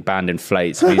elastic band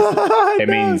inflates, it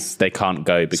means they can't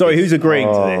go. Because, sorry, who's agreeing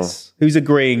to this? Who's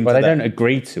agreeing? Well, to they don't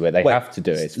agree to it. They have to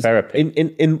do it. It's therapy.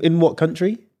 In what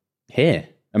country? Here,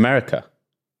 America.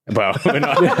 Well, we're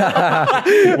not.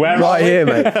 We're right here,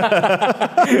 mate.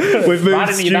 We've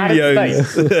moved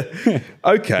studios.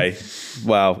 Okay.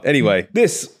 Wow. Anyway,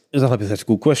 this is a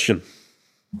hypothetical question.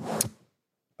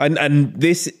 And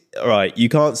this, right, you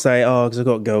can't say, because I've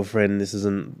got a girlfriend, this is...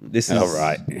 All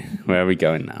right. Where are we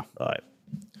going now? All right.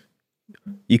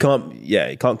 You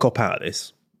can't cop out of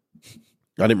this.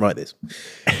 I didn't write this.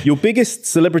 Your biggest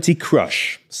celebrity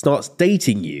crush starts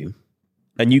dating you,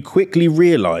 and you quickly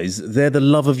realise they're the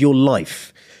love of your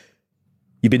life.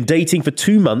 You've been dating for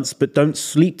 2 months, but don't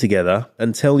sleep together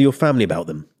and tell your family about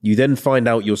them. You then find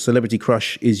out your celebrity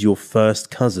crush is your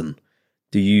first cousin.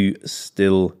 Do you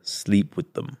still sleep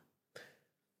with them?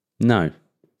 No.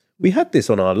 We had this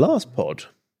on our last pod.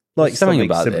 Something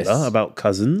about similar this. About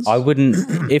cousins. I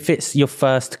wouldn't... If it's your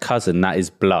first cousin, that is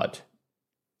blood.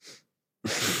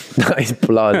 That is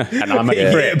blood. And I'm a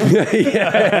crip.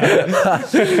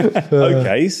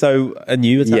 Okay, so... And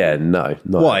you... Yeah, no.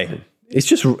 Why? It's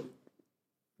just... You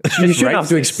shouldn't have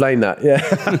to explain that. Yeah.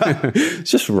 It's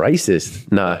just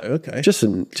racist. No. Okay. Just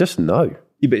no.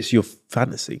 Yeah, but it's your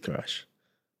fantasy crush.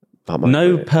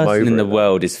 No person in the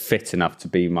world is fit enough to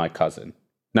be my cousin.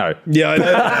 No. Yeah, I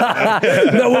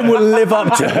know. No one will live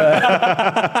up to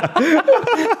her.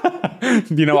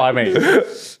 You know what I mean?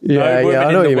 Yeah,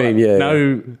 I know what you mean. Yeah.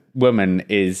 No woman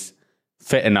is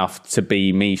fit enough to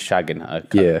be me shagging her.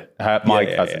 My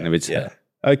cousin. It was her.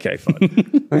 Okay,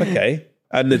 fine. Okay.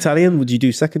 And Italian, would you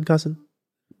do second cousin?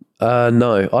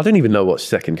 No, I don't even know what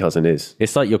second cousin is.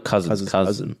 It's like your cousin's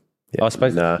cousin. Yeah, I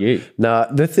suppose you. Nah,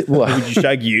 would you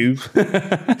shag you?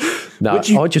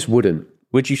 I just wouldn't.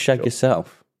 Would you shag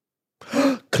yourself?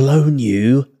 Clone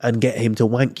you and get him to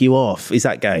wank you off. Is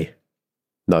that gay?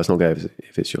 No, it's not gay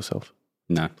if it's yourself.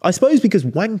 No. I suppose because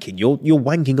wanking, you're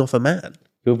wanking off a man.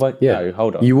 No,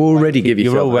 hold on. You already give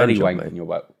yourself You're already wanking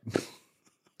your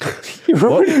You're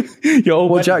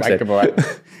already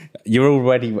wanking. You're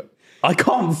already... I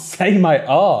can't say my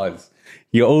R's.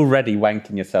 You're already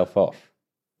wanking yourself off.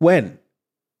 When?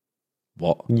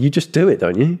 What? You just do it,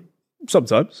 don't you?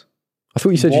 Sometimes. I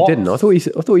thought you said you didn't. I thought you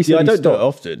said I don't do it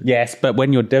often. Yes, but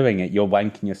when you're doing it, you're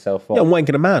wanking yourself off. Yeah, I'm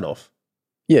wanking a man off.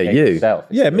 Yeah, you. Yourself.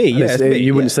 Yeah, me. Yeah, me.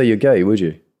 You wouldn't say you're gay, would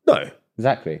you? No.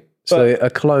 Exactly. So a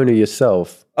clone of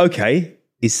yourself. Okay.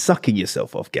 Is sucking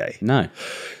yourself off gay? No.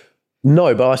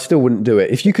 No, but I still wouldn't do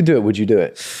it. If you could do it, would you do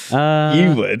it?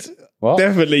 You would. What?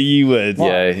 Definitely you would.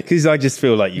 What? Yeah. Because I just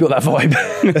feel like You got that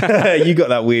vibe. You got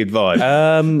that weird vibe.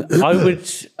 I would...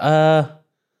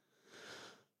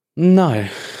 no.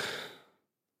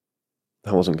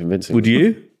 That wasn't convincing. Would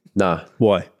you? Nah.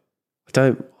 Why?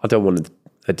 I don't want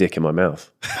a dick in my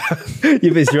mouth.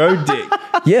 If it's your own dick.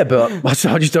 Yeah, but I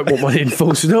just don't want one in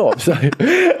full stop. So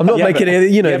I'm not making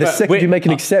it, the second you make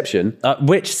an exception.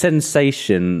 Which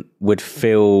sensation would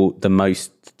feel the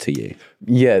most to you?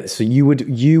 Yeah, so you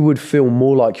would feel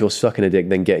more like you're sucking a dick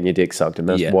than getting your dick sucked, and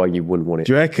that's why you wouldn't want it.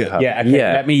 Do you reckon? Yeah,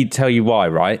 okay, let me tell you why,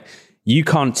 right? You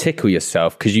can't tickle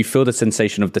yourself because you feel the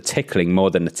sensation of the tickling more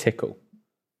than the tickle.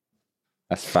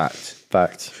 That's fact.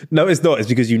 No, it's not. It's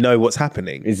because you know what's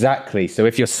happening. Exactly. So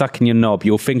if you're sucking your knob,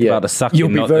 you'll think about the sucking. You'll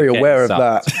be very aware of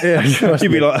that. Yeah,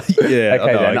 you'll be like, yeah.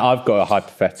 Okay, then I've got a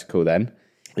hypothetical. Then,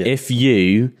 if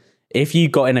you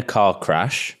got in a car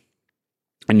crash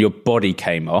and your body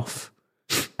came off,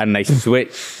 and they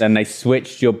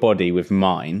switched your body with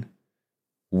mine,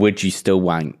 would you still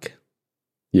wank?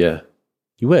 Yeah,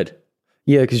 you would.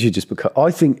 Yeah, because you just become...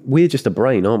 I think we're just a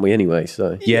brain, aren't we, anyway?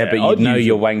 So yeah, but you know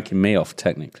you're wanking me off,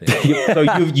 technically. So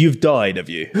you've died, have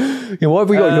you? Yeah, what have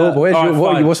we got?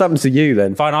 What's happened to you,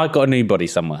 then? Fine, I've got a new body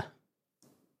somewhere.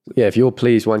 Yeah, if you're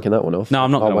pleased wanking that one off. No,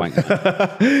 I'm not going to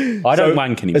wank. I don't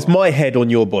wank anymore. It's my head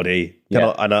on your body,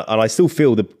 and I still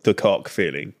feel the cock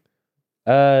feeling.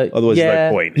 Otherwise,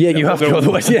 there's no point. Yeah, you have to.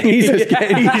 Otherwise, he's just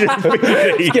getting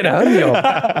a honey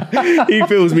off. He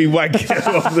feels me wanking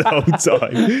him off the whole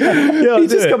time. Yeah,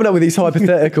 he's just coming up with these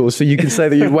hypotheticals so you can say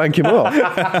that you wank him off.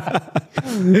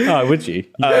 Oh, would you?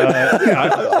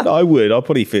 I would. I'll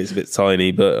probably feel it's a bit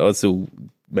tiny, but I'd still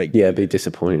make. Yeah, it'd be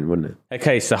disappointing, wouldn't it?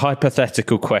 Okay, so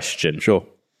hypothetical question. Sure.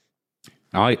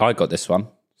 I got this one.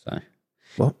 So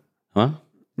what? Huh?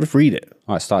 Let's read it.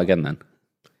 All right, start again then.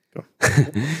 Go.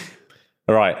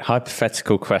 All right,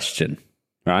 hypothetical question,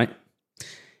 right?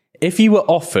 If you were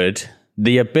offered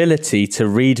the ability to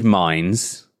read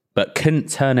minds but couldn't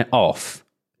turn it off,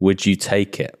 would you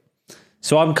take it?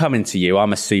 So I'm coming to you,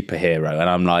 I'm a superhero, and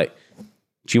I'm like,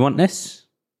 do you want this?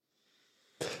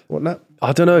 Want that?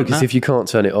 I don't know, because if you can't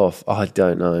turn it off, I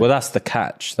don't know. Well, that's the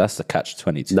catch. That's the catch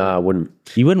 22. No, I wouldn't.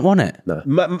 You wouldn't want it? No.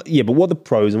 Yeah, but what are the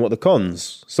pros and what are the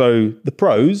cons? So the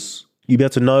pros, you'd be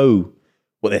able to know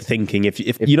what they're thinking if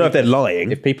they're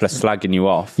lying. If people are slagging you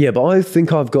off. Yeah, but I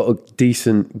think I've got a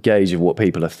decent gauge of what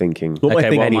people are thinking. What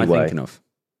am I thinking of?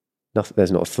 Nothing,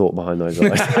 there's not a thought behind those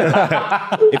eyes.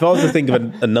 If I was to think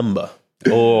of a number.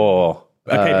 Oh.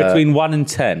 Okay, between 1 and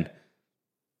 10.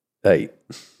 8.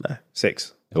 No,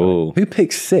 6. Oh. Who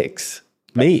picks 6?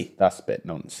 Me. That's a bit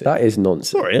nonsense. That is nonsense.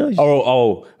 Sorry.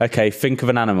 Okay, think of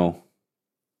an animal.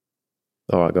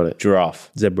 All right, got it. Giraffe.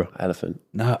 Zebra. Elephant.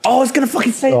 No. Oh, I was going to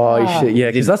fucking say Oh, that. shit, yeah,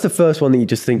 because that's the first one that you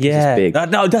just think is big.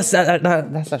 No, that's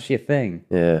actually a thing.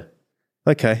 Yeah.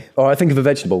 Okay. All right, think of a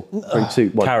vegetable. 3, 2,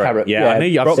 1. Carrot. Yeah, I knew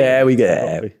you. There we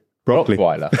go. Broccoli.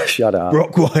 Rottweiler. Shut up.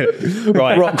 Rottweiler.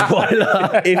 Right.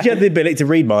 Rottweiler. If you had the ability to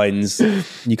read minds,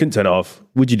 you couldn't turn it off.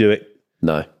 Would you do it?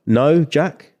 No. No,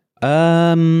 Jack?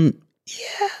 Yeah.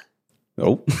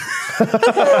 Oh.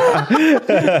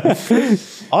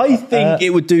 I think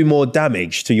it would do more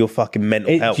damage to your fucking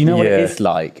mental health. Do you know what it is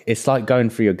like? It's like going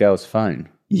through your girl's phone.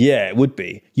 Yeah, it would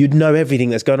be. You'd know everything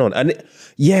that's going on. And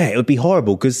it would be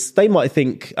horrible because they might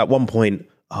think at one point,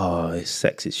 oh, this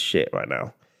sex is shit right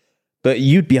now. But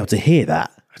you'd be able to hear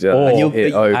that.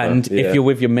 If you're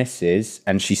with your missus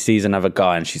and she sees another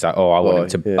guy and she's like, oh, I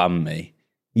want him to bum me.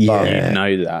 Yeah. You'd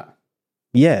know that.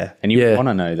 Yeah. And you wouldn't want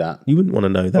to know that. You wouldn't want to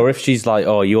know that. Or if she's like,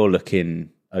 oh, you're looking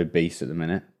obese at the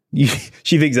minute.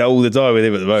 She thinks that all the time with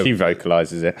him at the moment. She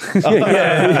vocalises it.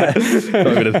 Not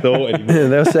even a thought anymore. Yeah,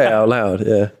 they'll say it out loud.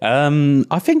 Yeah.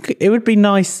 I think it would be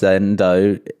nice then,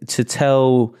 though, to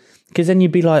tell, because then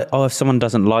you'd be like, oh, if someone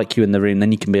doesn't like you in the room,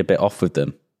 then you can be a bit off with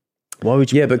them. Why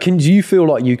would you? Yeah, but do you feel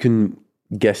like you can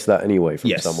guess that anyway from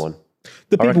Yes. someone?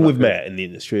 The people we've met in the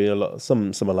industry,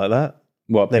 someone like that.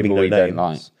 What, Naming people no we don't names.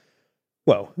 like?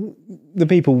 Well, the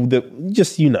people that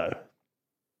just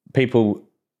People,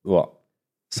 what?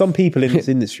 some people in this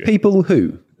industry. People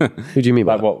who? Who do you mean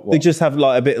by Like what? They just have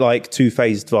like a bit like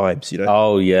two-faced vibes, you know.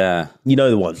 Oh, yeah. You know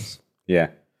the ones. Yeah.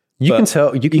 You But can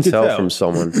tell. You can could tell tell. from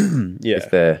someone Yeah. if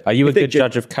they're. Are you a If they good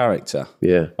judge of character?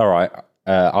 Yeah. All right.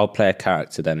 I'll play a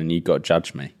character then, and you got to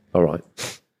judge me. All right.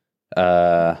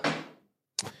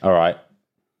 All right.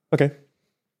 Okay.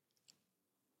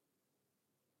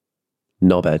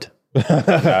 Knobhead.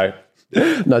 No.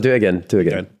 No, do it again. Do it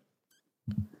again.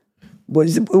 What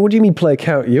do you mean play a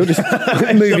character? You're just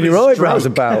moving your eyebrows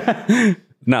about.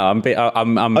 No,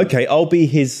 I'm Okay, I'll be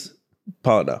his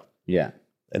partner, yeah.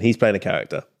 and he's playing a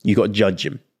character. You got to judge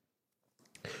him.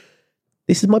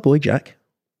 This is my boy Jack.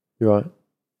 You're right.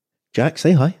 Jack,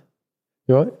 say hi.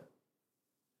 You're right.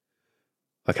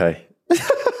 Okay.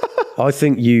 I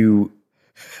think you.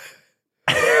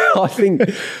 I think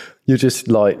you're just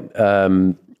like.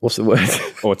 What's the word?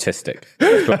 Autistic.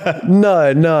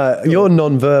 No, you're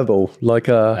non-verbal. Like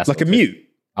a. That's Like a autistic. mute.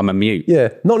 I'm a mute. Yeah,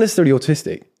 not necessarily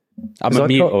autistic. I'm 'Cause a I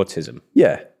mute can't- autism.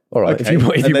 Yeah. All right. Okay. If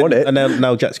you And then- want it. And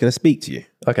now Jack's going to speak to you.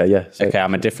 Okay. Yeah. So- Okay,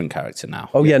 I'm a different character now.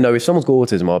 Oh yeah. No. If someone's got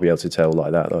autism, I'll be able to tell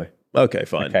like that though. Okay,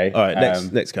 fine. Okay, All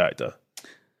right, next character.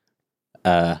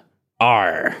 R.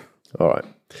 All right.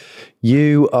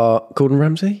 You are Gordon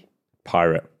Ramsay.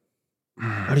 Pirate.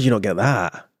 How did you not get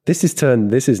that? This is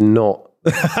not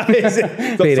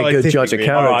being a good judge of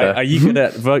character. All right, are you good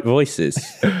at voices?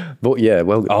 But yeah,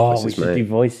 well, Oh, voices, we should mate. do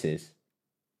voices.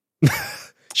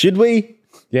 Should we?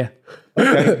 Yeah.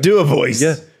 Okay, do a voice.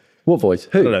 Yeah. What voice?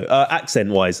 Who? I don't know.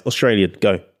 Accent-wise, Australian,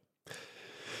 go.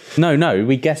 No,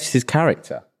 we guessed his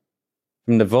character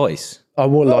from the voice. I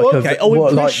want like okay.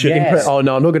 Impression. Yes. Oh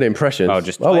no, I'm not good at impressions. Oh,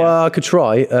 just well, I could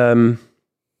try.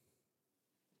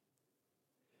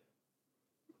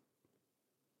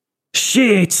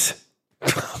 Shit.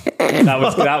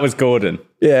 That was Gordon.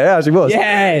 Yeah, it actually was.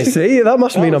 Yes. See, that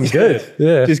must mean I'm good.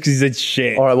 Yeah. Just because he said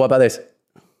shit. All right. What about this?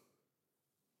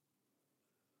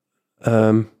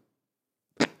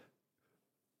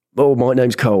 Oh, my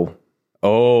name's Cole.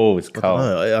 Oh, it's Carl.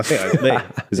 Oh, I think I me.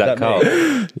 Is that Carl?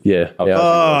 me? Yeah. Okay. yeah.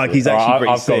 Oh, he's actually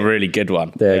pretty I've got sick. a really good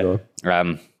one. There you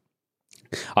go.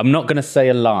 I'm not going to say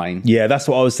a line. Yeah, that's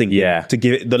what I was thinking. Yeah. To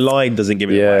give it, the line doesn't give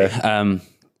it Yeah. away.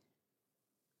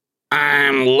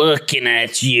 I'm looking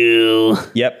at you.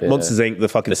 Yep. Yeah. Monsters Inc. The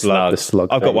fucking The slug. The slug.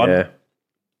 I've got thing, one. Yeah.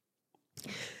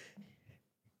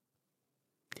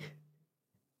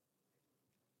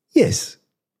 Yes.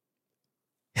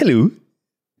 Hello.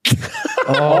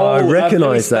 Oh, I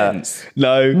recognise that. Sense.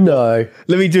 No. No.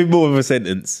 Let me do more of a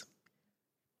sentence.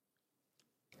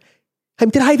 I'm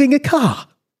driving a car.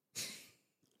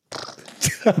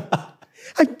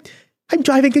 I'm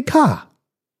driving a car.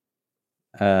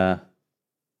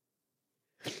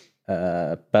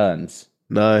 Burns.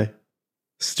 No.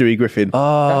 Stewie Griffin.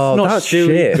 Oh, that's Stewie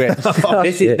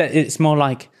shit. Griffin. It's more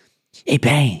like, hey,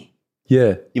 Brian.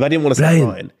 Yeah. If I didn't want to say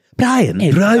Brian. Brian.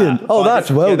 Brian. Oh,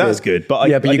 that's well Yeah, good. that's good. But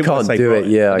yeah, I but you didn't want can't to say do it.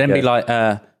 Brian. Yeah. I Then be guess. like,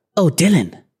 oh,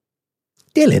 Dylan.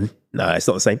 Dylan. No, it's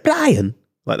not the same. Brian.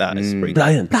 Like that. It's pretty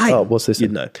Brian. Oh, what's this?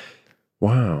 You'd know.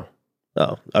 Wow.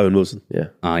 Oh, Owen Wilson. Yeah.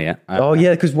 Oh, yeah. Oh,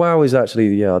 yeah, because wow is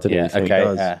actually, yeah, I didn't Yeah, even think okay.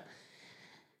 it does.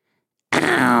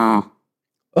 Ow.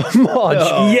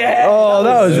 Marge. Yeah. Oh,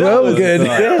 that was well good.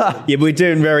 Yeah, but we're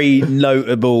doing very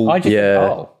notable. I just, Yeah.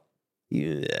 oh.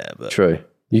 Yeah, but True.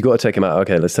 You got to take him out.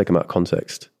 Okay, let's take him out of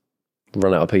context.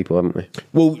 Run out of people, haven't we?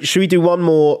 well, should we do one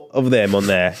more of them on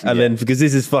there, and then because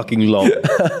this is fucking long.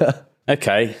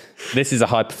 Okay, this is a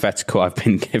hypothetical I've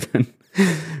been given.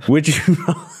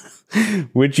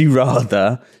 Would you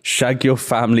rather shag your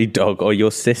family dog or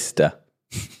your sister?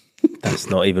 That's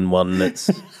not even one. That's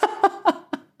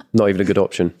Not even a good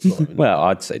option. Well,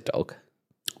 I'd say dog.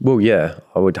 Well, yeah,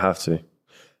 I would have to.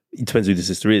 it depends who the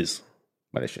sister is.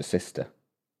 Well, it's your sister.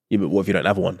 Yeah, but what if you don't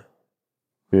have one?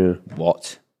 Yeah.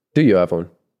 What? Do you have one?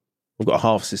 I've got a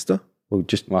half sister. Well,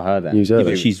 just Well, her then. use her. Yeah,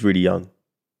 then. but she's really young.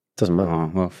 Doesn't matter.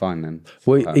 Oh, well, fine then.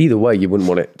 Well, either way, you wouldn't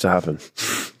want it to happen.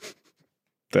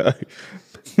 No.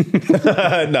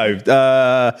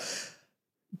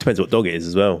 Depends what dog it is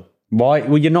as well. Why?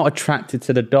 Well, you're not attracted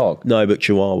to the dog. No, but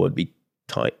Chihuahua would be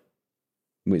tight.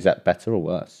 Is that better or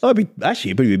worse? I'd be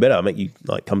actually it'd probably be better. I'd make you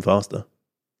like come faster.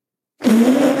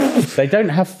 They don't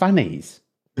have fannies.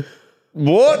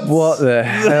 What? What the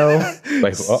hell? Wait,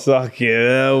 what? Suck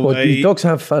it out, What, do mate. dogs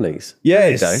have fannies?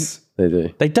 Yes. They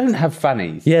do. They don't have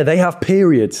fannies. Yeah, they have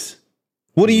periods.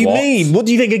 What do you What? mean? What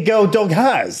do you think a girl dog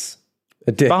has?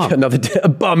 A dick, Bum. another dick, a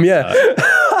bum, yeah.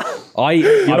 I'm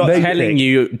not telling thinking.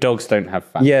 you, dogs don't have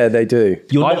fannies. Yeah, they do.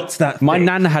 You're not that My thick.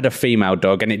 nan had a female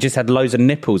dog and it just had loads of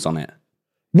nipples on it.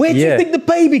 Where do you Yeah. think the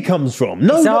baby comes from?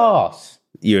 No, It's no. arse.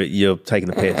 You're taking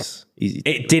the piss. Easy.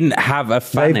 It didn't have a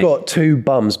fanny. They've got 2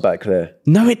 bums back there.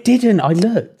 No, it didn't. I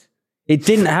looked. It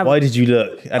didn't have... Why did you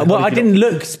look? And Well, how I did you didn't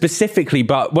not- look specifically,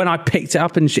 but when I picked it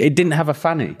up and it didn't have a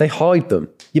fanny. They hide them.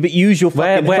 Yeah, but use your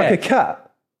fucking... Where? Like a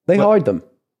cat. They hide them.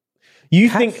 You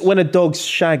think when a dog's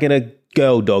shagging a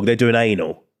girl dog, they're doing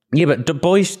anal? Yeah, but the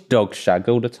boys' dogs shag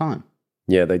all the time.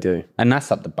 Yeah, they do. And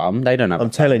that's up the bum. They don't have... I'm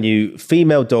telling you,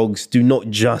 female dogs do not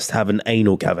just have an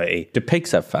anal cavity. Do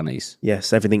pigs have fannies?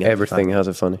 Yes, everything Everything has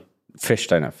a funny. Fish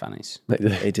don't have fannies. They do.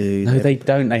 They do. No, they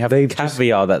don't. They have They've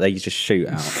caviar that they just shoot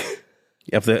out.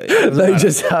 You have the- They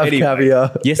just have Anyway.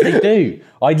 caviar. Yes, they do.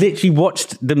 I literally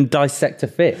watched them dissect a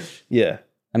fish. Yeah.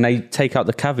 And they take out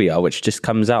the caviar, which just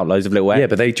comes out loads of little eggs. Yeah,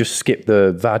 but they just skip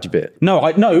the vag bit. No,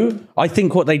 I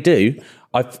think what they do,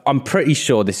 I'm pretty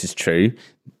sure this is true.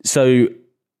 So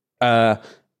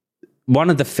one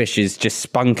of the fishes just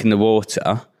spunk in the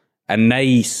water and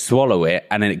they swallow it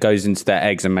and then it goes into their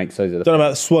eggs and makes those. I don't know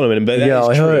about swallowing, but that Yeah, is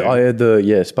I true. heard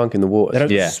the spunk in the water. They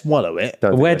don't Yeah. swallow it.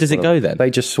 Don't think Where they does it swallow go then? They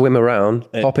just swim around,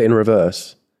 pop it in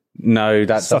reverse. No,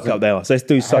 that Suck doesn't- up their ass. Let's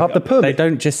do suck Up the pub. They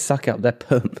don't just suck up their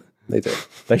poop. They do.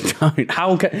 They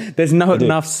don't. There's not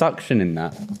enough suction in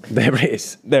that. There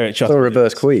is. There it It's a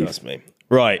reverse queef. Trust me.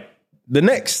 Right. The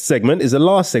next segment is the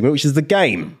last segment, which is the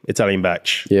game, Italian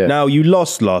Batch. Yeah. Now, you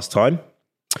lost last time.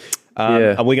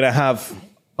 Yeah. And we're going to have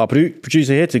our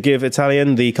producer here to give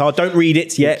Italian the card. Don't read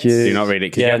it yet. you. Do not read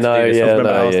it because you Yeah, have to no, do this. yeah, Remember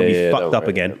no, last time you yeah, fucked don't up worry.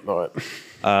 again. All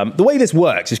right. The way this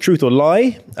works is truth or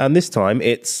lie. And this time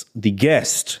it's the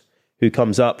guest who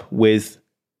comes up with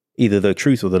either the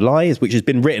truth or the lie, which has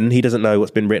been written. He doesn't know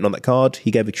what's been written on that card.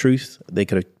 He gave a truth. They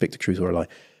could have picked a truth or a lie.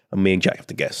 And me and Jack have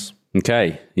to guess.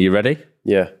 Okay, you ready?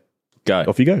 Yeah. Go.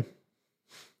 Off you go.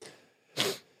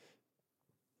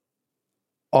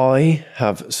 I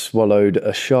have swallowed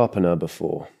a sharpener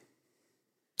before.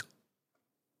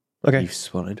 Okay. You've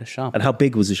swallowed a sharp. And how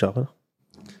big was the sharpener?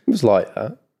 It was like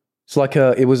that. It's like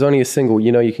it was only a single.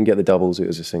 You know, you can get the doubles. It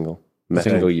was a single.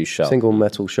 Metal. Single use sharp. Single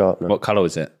metal sharpener. What colour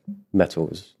was it? Metal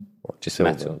was Just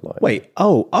silver, metal. like Wait,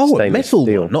 a Stainless metal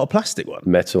steel. one, not a plastic one.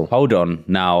 metal. Hold on.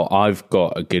 Now, I've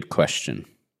got a good question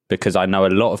because I know a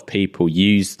lot of people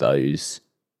use those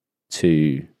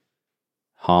to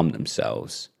harm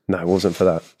themselves. No, it wasn't for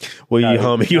that. Were you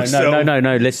harming yourself?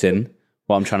 No. Listen,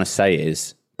 what I'm trying to say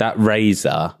is that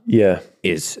razor Yeah.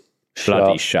 is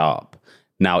bloody sharp.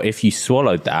 Now, if you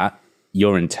swallowed that,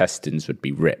 your intestines would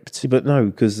be ripped. But no,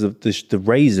 because the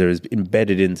razor is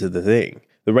embedded into the thing.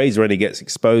 The razor only gets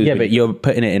exposed. Yeah, when but you're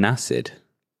putting it in acid.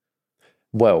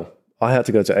 Well, I had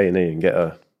to go to A&E and get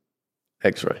a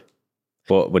X-ray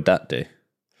What would that do?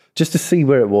 just to see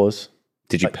where it was.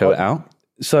 Did you peel it out?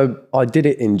 So I did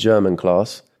it in German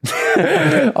class.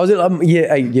 I was in year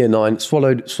 8, year 9.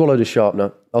 Swallowed a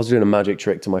sharpener. I was doing a magic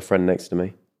trick to my friend next to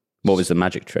me. What was the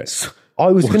magic trick? I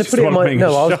was going to put it in my swallowing a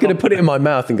I was going to put it in my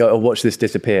mouth and go, "Oh, watch this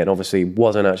disappear." And obviously,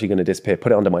 wasn't actually going to disappear.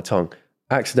 Put it under my tongue.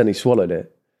 Accidentally swallowed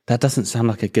it. That doesn't sound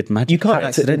like a good magic. You can't trick.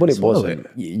 accidentally Well, it swallow wasn't.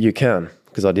 it. You can,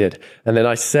 because I did. And then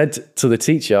I said to the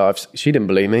teacher, she didn't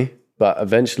believe me, but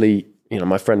eventually,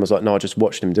 my friend was like, "No, I just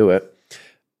watched him do it."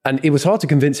 And it was hard to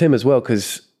convince him as well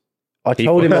because I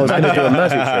told him I was going to do a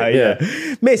magic trick.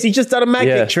 Yeah. Miss, he just done a magic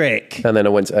Yeah. trick. And then I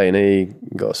went to A&E,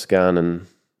 got a scan, and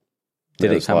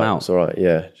Did it was come like, out? It's all right.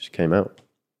 Yeah, it just came out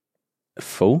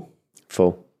Full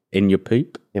full in your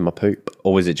poop, in my poop.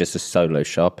 or was it just a solo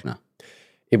sharpener?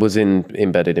 It was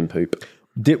embedded in poop.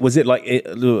 Was it like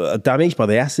damaged by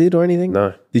the acid or anything?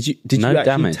 No. Did you No actually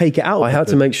damage. take it out? I had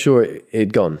to make sure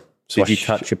it'd gone. So Did you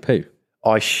touch your poo?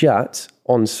 I shat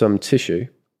on some tissue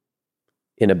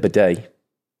in a bidet.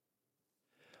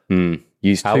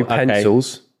 Used How- two okay.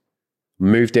 pencils,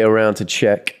 moved it around to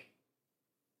check.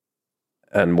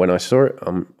 And when I saw it,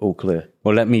 I'm all clear.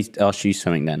 Well, let me ask you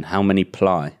something then. How many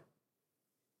ply?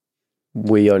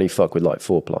 We only fuck with like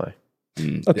 4-ply.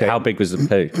 Okay. How big was the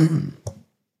poo?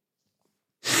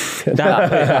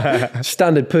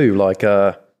 Standard poo, like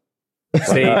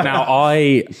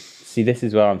See, see, this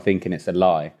is where I'm thinking it's a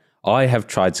lie. I have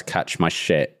tried to catch my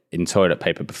shit in toilet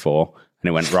paper before and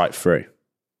it went right through.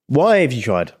 Why have you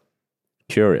tried?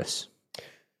 Curious.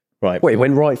 Right. wait, it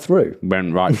went right through.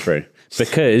 Went right through.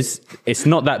 because it's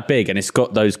not that big and it's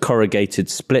got those corrugated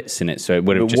splits in it, so it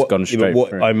would have just gone straight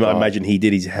through. I imagine he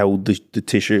did is held the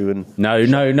tissue and... No.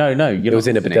 It was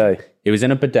in a bidet. It was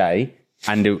in a bidet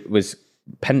and it was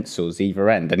pencils either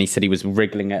end, and he said he was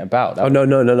wriggling it about.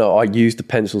 No. I used the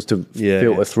pencils to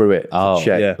filter through it to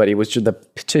check, yeah. but it was just the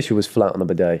tissue was flat on the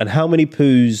bidet. And how many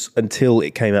poos until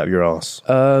it came out of your ass?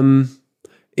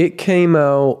 It came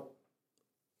out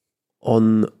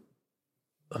on...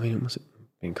 I mean, was it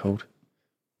being cold?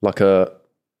 Like a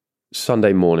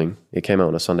Sunday morning. It came out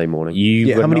on a Sunday morning.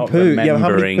 How many poo?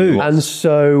 And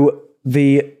so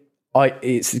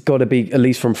it's got to be at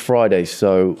least from Friday.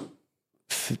 So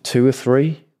 2 or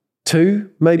 3,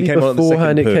 2 maybe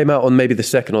beforehand. It came out on maybe the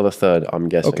 2nd or the 3rd. I'm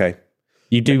guessing. Okay.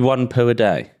 You do 1 poo a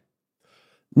day?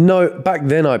 No, back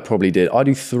then I probably did. I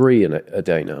do 3 a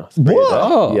day now. 3 What?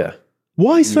 A day. Yeah.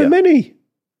 Why so many?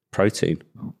 Protein.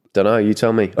 Don't know. You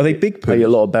tell me. Are they big poos? I eat a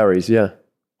lot of berries. Yeah.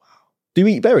 Do you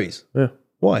eat berries? Yeah.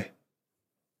 Why?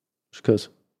 Just because.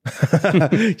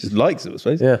 Just likes it, I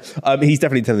suppose. Yeah. He's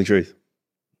definitely telling the truth.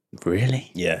 Really?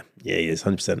 Yeah, he is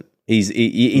 100%. He's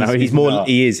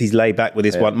laid back with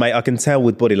this one, mate. I can tell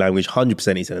with body language,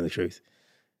 100% he's telling the truth.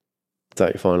 Is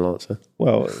that your final answer?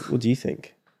 Well, what do you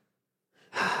think?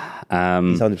 He's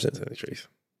 100% telling the truth.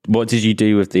 What did you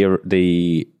do with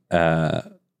the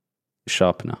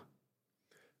sharpener?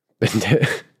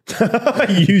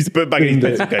 You used to put it back in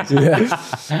his pencil case.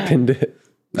 Yeah. Pinned it.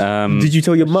 Did you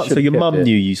tell your mum? So your mum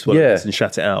knew you swallowed this and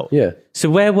shut it out? Yeah. So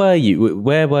where were you?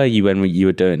 Where were you when you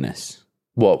were doing this?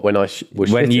 What, when I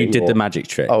was when you shitting, did or... the magic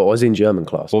trick? Oh, I was in German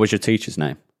class. What was your teacher's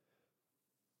name?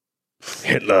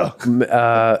 Hitler.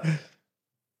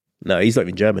 No, he's not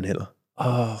even German, Hitler.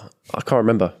 Oh, I can't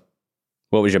remember.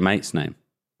 What was your mate's name?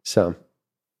 Sam.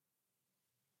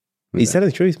 He's telling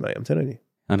the truth, mate. I'm telling you.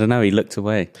 I don't know. He looked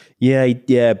away. Yeah,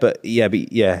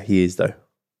 he is though.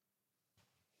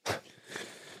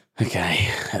 Okay.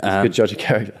 Good judge of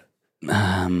character.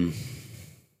 Oh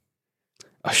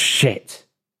shit.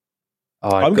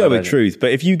 I'm going with truth,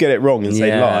 but if you get it wrong and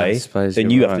say lie,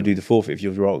 then you have to do the forfeit if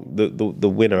you're wrong. The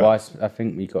winner. Well, I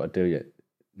think we got to do it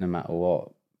no matter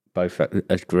what. Both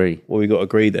agree. Well, we got to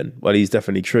agree then. Well, he's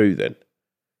definitely true then.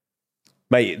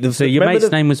 Mate, so your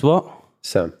mate's name was what?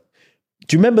 Sam.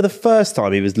 Do you remember the first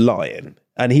time he was lying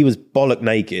and he was bollock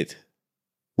naked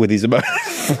with his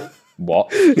emotions?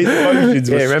 What? His emotions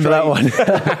were remember that one?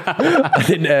 I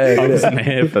didn't. I wasn't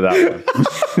here for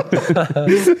that one.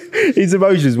 His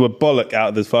emotions were bollock out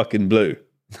of the fucking blue.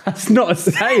 That's not a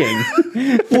saying.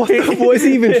 What is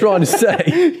he even trying to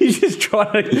say? He's just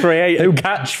trying to create a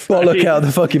catch. Bollock out of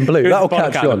the fucking blue. That'll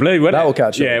catch on. That will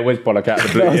catch on. Yeah, it was bollock out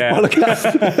of the blue.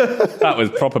 That was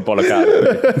proper bollock out of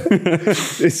the blue.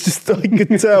 It's just, I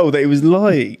could tell that he was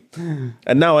lying.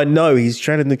 And now I know he's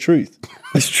telling the truth.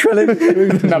 He's telling the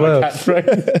truth. Another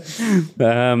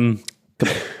catchphrase.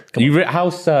 How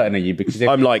certain are you? Because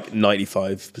I'm like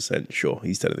 95% sure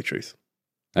he's telling the truth.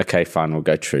 Okay, fine. We'll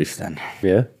go truth then.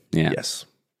 Yeah? Yeah. Yes.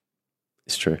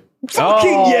 It's true. Fucking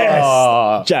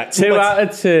yes! Jack. 2 out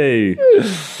of 2.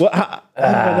 What? How did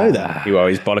I know that? You were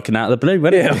always bollocking out of the blue,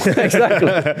 weren't you? Exactly.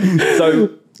 So,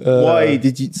 why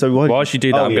did you... So why while she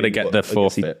do that, I'm going to get the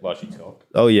forfeit while she talks.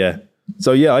 Oh, yeah.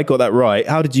 So, yeah, I got that right.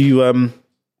 How did you...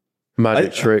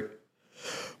 Magic trick.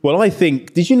 Well, I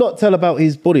think, did you not tell about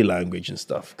his body language and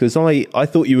stuff? Because I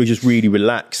thought you were just really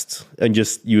relaxed and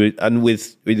just and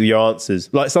with your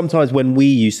answers. Like sometimes when we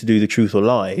used to do the truth or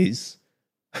lies,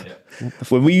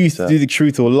 when we used to do the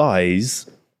truth or lies,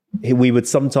 we would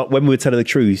sometimes, when we were telling the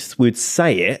truth, we'd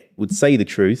say the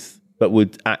truth, but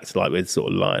would act like we're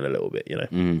sort of lying a little bit, you know?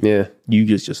 Yeah. You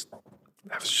just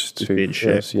that was just too being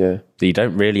shit. Yes, yeah. You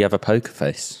don't really have a poker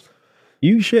face.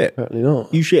 You shit. Apparently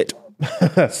not. You shit.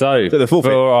 So,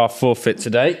 for our forfeit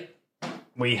today,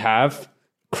 we have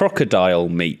crocodile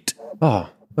meat. Oh,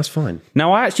 that's fine.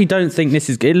 Now, I actually don't think this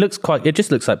is... It just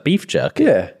looks like beef jerky.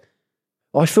 Yeah.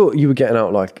 I thought you were getting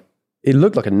out like... It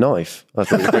looked like a knife. I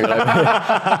thought you were bringing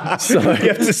over. So you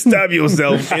have to stab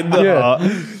yourself in the heart.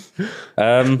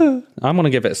 I'm going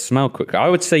to give it a smell quickly. I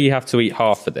would say you have to eat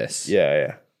half of this.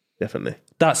 Yeah, definitely.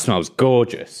 That smells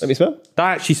gorgeous. Let me smell.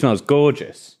 That actually smells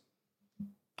gorgeous.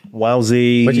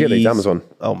 Wowsy. Where'd you get these? Amazon?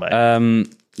 Oh, mate.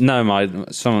 No,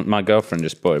 my girlfriend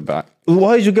just bought it back.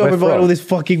 Why is your girlfriend buying all this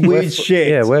fucking weird shit?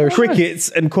 Yeah, where is crickets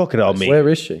and crocodile meat? Where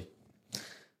is she?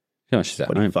 No, she's at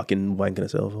What home. are you fucking wanking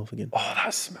herself off again? Oh,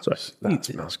 that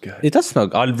smells good. It does smell.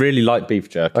 I really like beef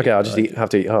jerky. Okay, I'll just have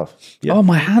to eat half. Yeah. Oh,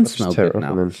 my hands smell Just tear good it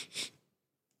off now. and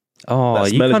Oh, That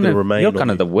smell is gonna remain you're on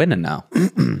kind of me. the winner now.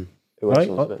 then... Right?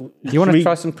 You want to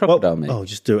try some crocodile meat? Oh,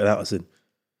 just do it without us in.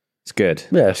 It's good.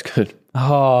 Yeah, it's good.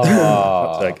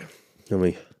 Oh. Let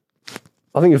me.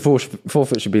 I think your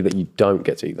forfeit should be that you don't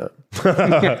get to eat that.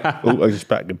 I just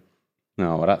backed him.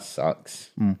 No, well, that sucks.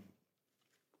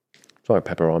 It's like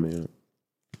pepperami, isn't it?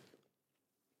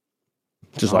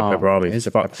 Just like pepperami. It's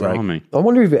a pepperami. I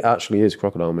wonder if it actually is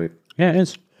crocodile meat. Yeah, it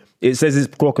is. It says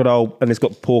it's crocodile and it's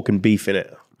got pork and beef in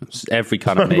it. It's every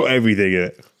kind of It's got meat. everything in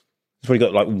it. It's probably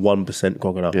got like 1%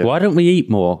 crocodile. Yeah. Why don't we eat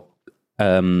more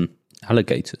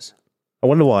alligators? I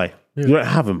wonder why. You don't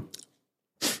have them.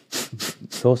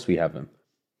 Of course we have them.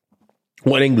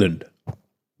 What, in England?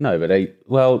 No, but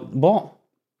what?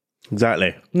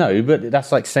 Exactly. No, but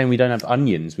that's like saying we don't have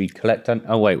onions. We collect...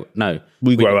 oh, wait, no.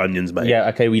 We grow onions, mate. Yeah,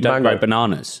 okay, we don't Mango. grow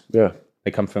bananas. Yeah.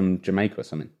 They come from Jamaica or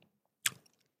something.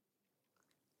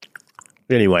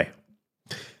 Anyway,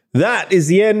 that is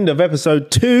the end of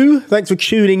episode 2. Thanks for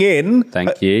tuning in.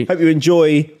 Thank you. Hope you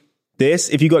enjoy this.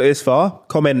 If you got it this far,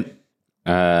 comment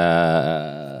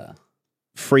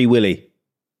Free Willy.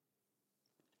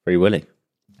 Free Willy.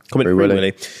 Comment Free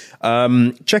Willy.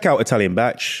 Check out Italian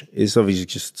Batch. It's obviously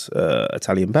just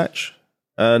Italian Batch.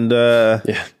 And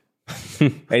Yeah.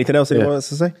 anything else anyone wants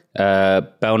to say?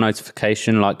 Bell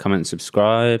notification, like, comment,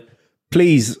 subscribe.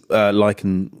 Please like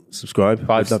and subscribe.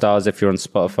 5 stars if you're on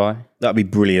Spotify. That'd be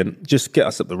brilliant. Just get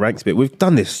us up the ranks a bit. We've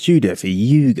done this studio for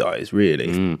you guys, really.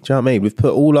 Do you know what I mean? We've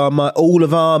put all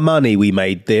of our money we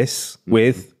made this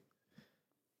with.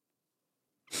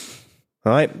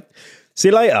 All right. See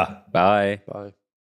you later. Bye. Bye.